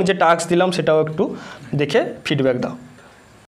করো এবং যে টাস্ক দিলাম সেটাও একটু দেখে ফিডব্যাক দাও।